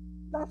thought,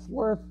 that's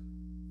worth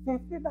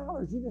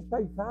 $50. You just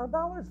paid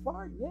 $5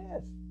 for it?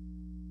 Yes.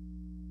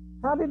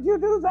 How did you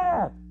do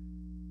that?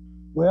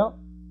 Well,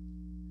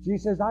 she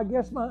says, I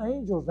guess my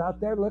angel's out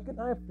there looking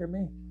after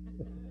me.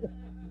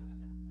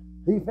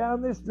 He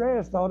found this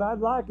dress, thought I'd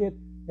like it,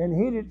 and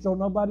hid it so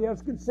nobody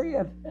else could see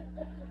it.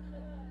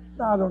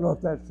 Now, I don't know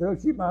if that's true.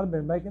 She might have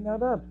been making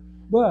that up.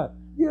 But,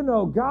 you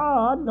know,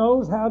 God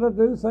knows how to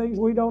do things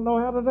we don't know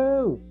how to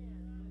do.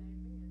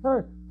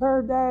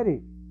 Her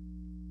daddy.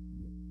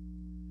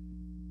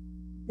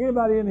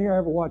 Anybody in here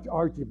ever watch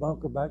Archie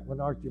Bunker back when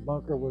Archie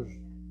Bunker was...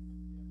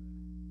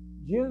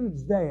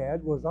 June's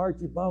dad was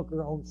Archie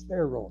Bunker on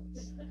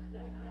steroids.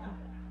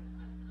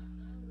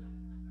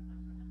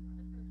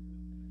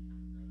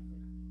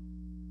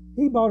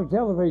 He bought a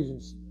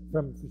television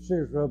from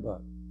Sears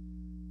Roebuck.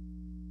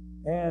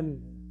 And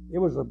it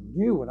was a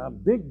new one, a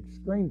big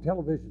screen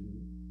television,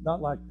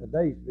 not like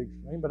today's big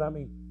screen, but I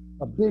mean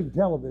a big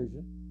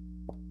television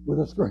with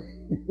a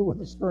screen,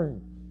 with a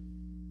screen.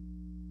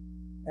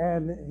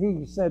 And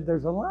he said,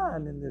 there's a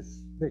line in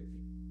this picture.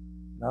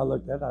 And I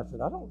looked at it, I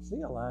said, I don't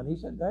see a line. He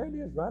said, there it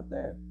is right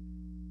there.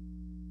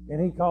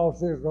 And he called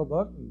Sears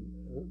Roebuck, and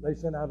they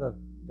sent out a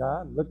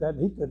guy and looked at it,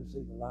 and he couldn't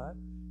see the line.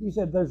 He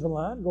said, there's a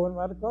line going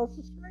right across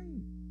the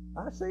screen.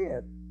 I see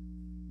it.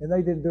 And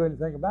they didn't do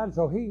anything about it.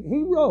 So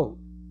he wrote,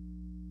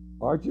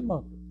 Archie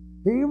Bunker,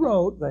 he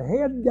wrote the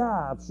head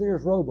guy of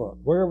Sears Roebuck,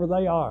 wherever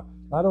they are.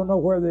 I don't know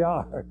where they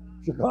are,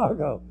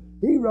 Chicago.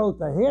 He wrote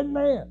the head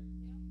man.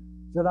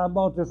 Said, I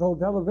bought this old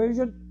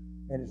television,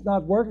 and it's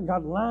not working,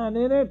 got a line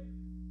in it,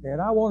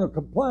 and I want to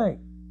complain.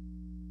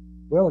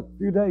 Well, a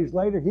few days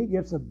later, he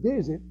gets a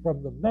visit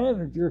from the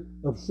manager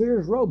of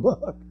Sears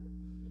Roebuck.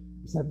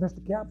 He said,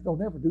 Mr. Capps,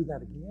 don't ever do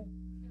that again.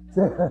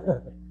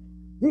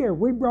 Here,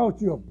 we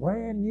brought you a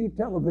brand new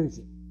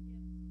television.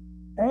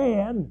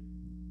 And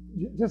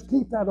just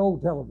keep that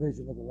old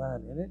television with a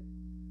line in it,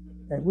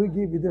 and we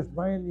give you this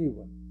brand new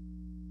one.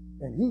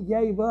 And he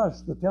gave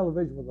us the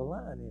television with a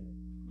line in it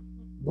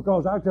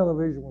because our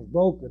television was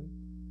broken.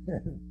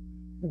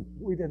 And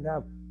we didn't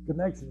have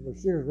connection with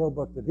Sears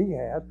Roebuck that he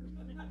had.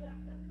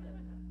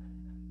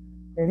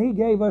 And he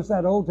gave us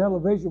that old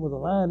television with a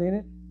line in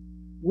it.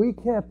 We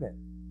kept it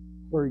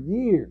for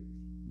years,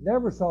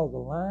 never saw the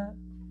line.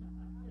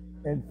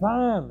 And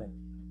finally,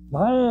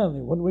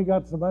 when we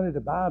got some money to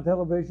buy a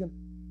television,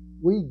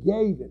 we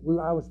gave it.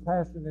 I was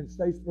pastoring in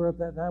Statesboro at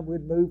that time.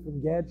 We'd moved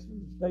from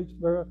Gadsden to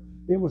Statesboro.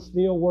 It was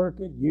still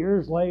working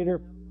years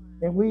later.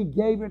 And we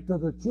gave it to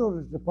the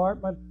children's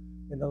department.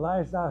 And the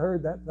last I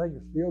heard, that thing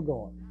is still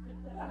going.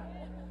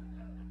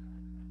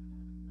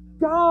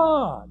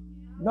 God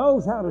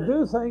knows how to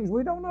do things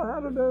we don't know how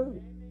to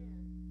do.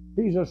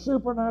 He's a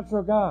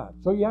supernatural God.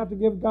 So you have to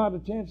give God a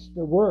chance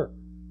to work.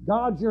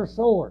 God's your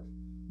source.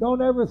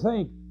 Don't ever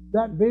think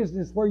that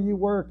business where you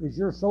work is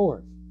your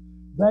source.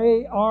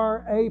 They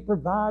are a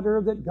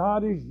provider that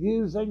God is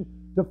using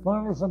to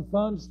funnel some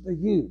funds to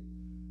you.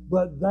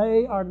 But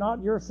they are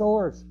not your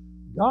source.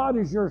 God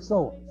is your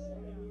source.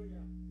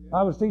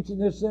 I was teaching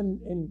this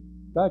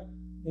back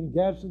in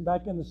Gadsden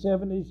back in the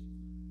 70s.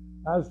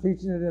 I was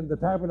teaching it in the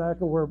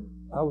Tabernacle where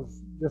I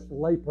was just a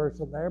lay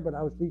person there, but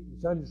I was teaching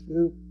Sunday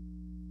school.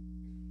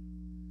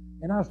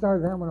 And I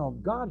started hammering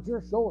on, God's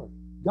your source.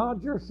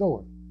 God's your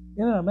source.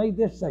 And then I made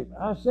this statement.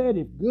 I said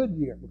if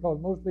Goodyear, because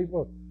most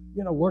people,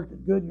 worked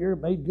at Goodyear,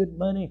 made good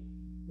money,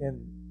 and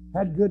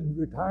had good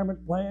retirement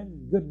plans,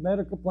 good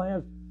medical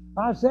plans.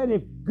 I said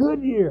if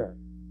Goodyear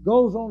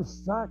goes on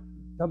strike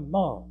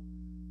tomorrow,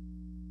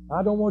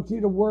 I don't want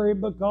you to worry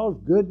because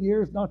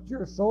Goodyear's not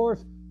your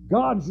source.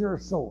 God's your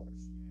source.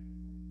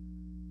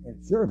 And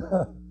sure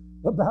enough,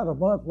 about a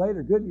month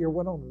later, Goodyear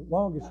went on the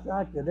longest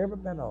strike they'd ever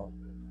been on.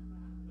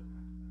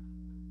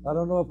 I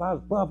don't know if I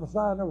was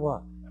prophesying or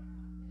what.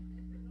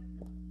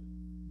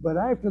 But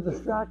after the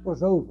strike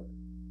was over,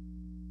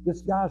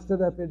 this guy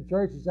stood up in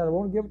church and said, I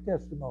want to give a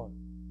testimony.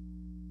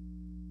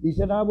 He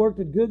said, I worked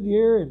at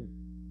Goodyear and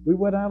we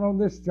went out on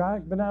this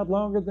strike, been out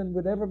longer than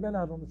we'd ever been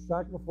out on a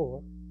strike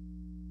before.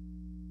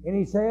 And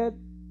he said,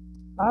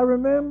 I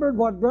remembered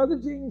what Brother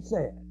Gene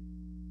said,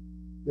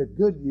 that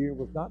Goodyear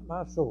was not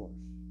my source.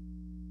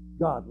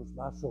 God was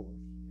my source.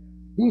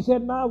 He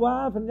said, my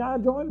wife and I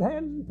joined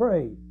hands and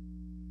prayed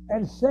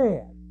and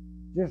said,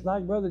 just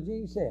like Brother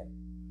Gene said,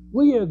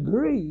 we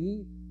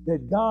agree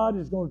that God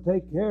is going to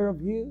take care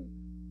of you,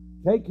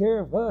 take care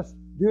of us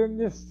during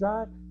this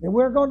strike, and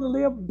we're going to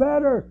live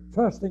better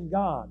trusting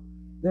God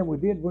than we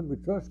did when we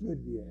trusted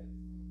Goodyear.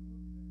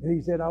 And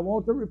he said, I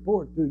want to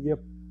report to you,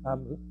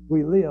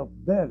 we live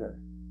better.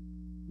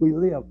 We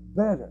live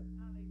better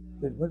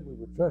than when we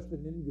were trusting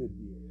in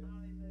Goodyear.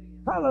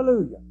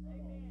 Hallelujah.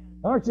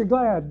 Aren't you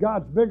glad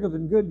God's bigger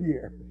than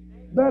Goodyear?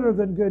 Better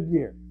than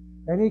Goodyear.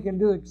 And He can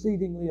do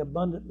exceedingly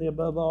abundantly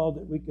above all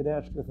that we could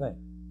ask or think.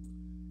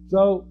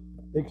 So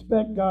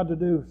expect God to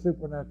do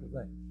supernatural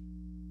things.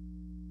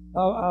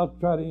 I'll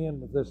try to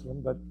end with this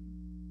one, but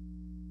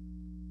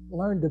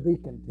learn to be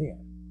content.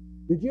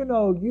 Did you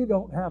know you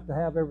don't have to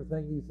have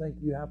everything you think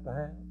you have to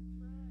have?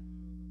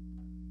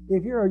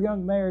 If you're a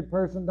young married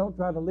person, don't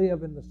try to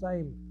live in the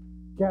same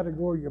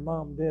category your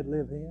mom and dad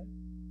live in.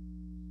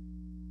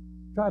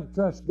 Try to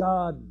trust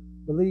God.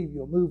 Believe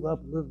you'll move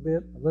up a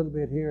little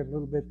bit here, and a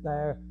little bit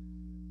there.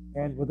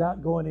 And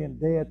without going in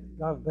debt,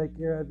 God will take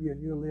care of you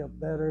and you'll live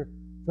better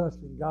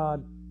trusting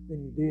God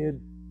than you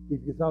did if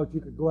you thought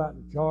you could go out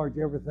and charge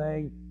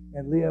everything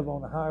and live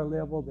on a higher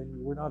level than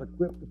you were not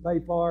equipped to pay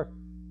for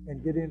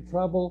and get in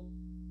trouble.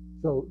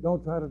 So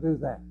don't try to do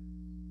that.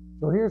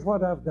 So here's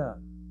what I've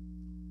done.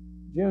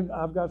 June,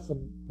 I've got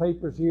some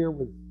papers here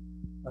with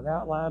an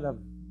outline of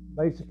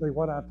basically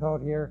what I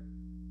taught here,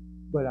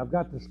 but I've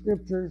got the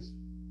scriptures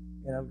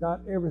and I've got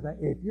everything.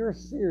 If you're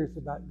serious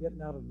about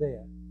getting out of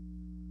debt,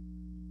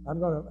 I'm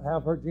going to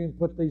have her, June,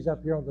 put these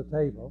up here on the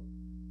table.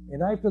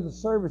 And after the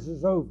service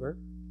is over,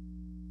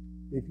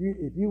 if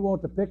you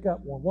want to pick up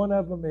one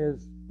of them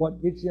is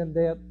what gets you in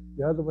debt.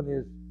 The other one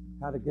is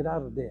how to get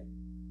out of debt,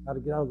 how to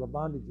get out of the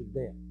bondage of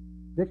debt.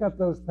 Pick up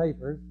those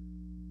papers,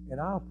 and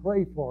I'll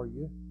pray for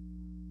you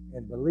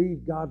and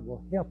believe God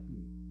will help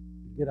you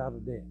to get out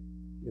of debt,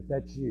 if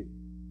that's you.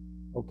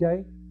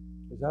 Okay?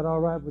 Is that all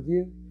right with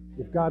you?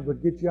 If God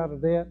would get you out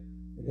of debt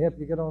and help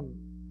you get on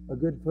a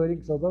good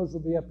footing. So those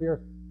will be up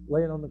here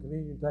laying on the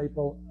communion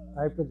table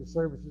after the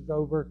service is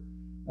over.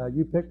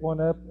 You pick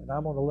one up, and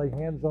I'm going to lay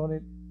hands on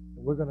it,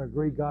 and we're going to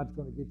agree God's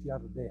going to get you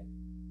out of debt.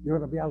 You're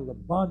going to be out of the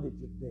bondage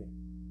of debt.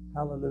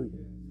 Hallelujah.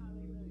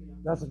 Hallelujah.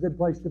 That's a good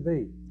place to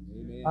be.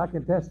 Amen. I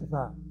can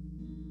testify.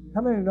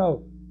 How many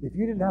know if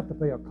you didn't have to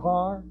pay a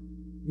car,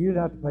 you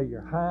didn't have to pay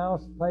your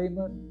house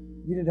payment,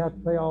 you didn't have to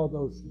pay all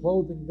those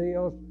clothing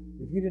bills,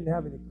 if you didn't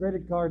have any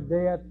credit card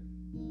debt,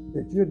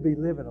 that you'd be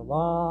living a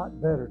lot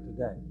better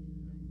today.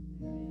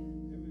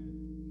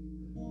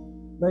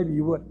 Maybe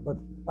you wouldn't, but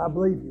I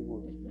believe you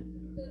would.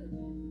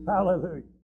 Hallelujah.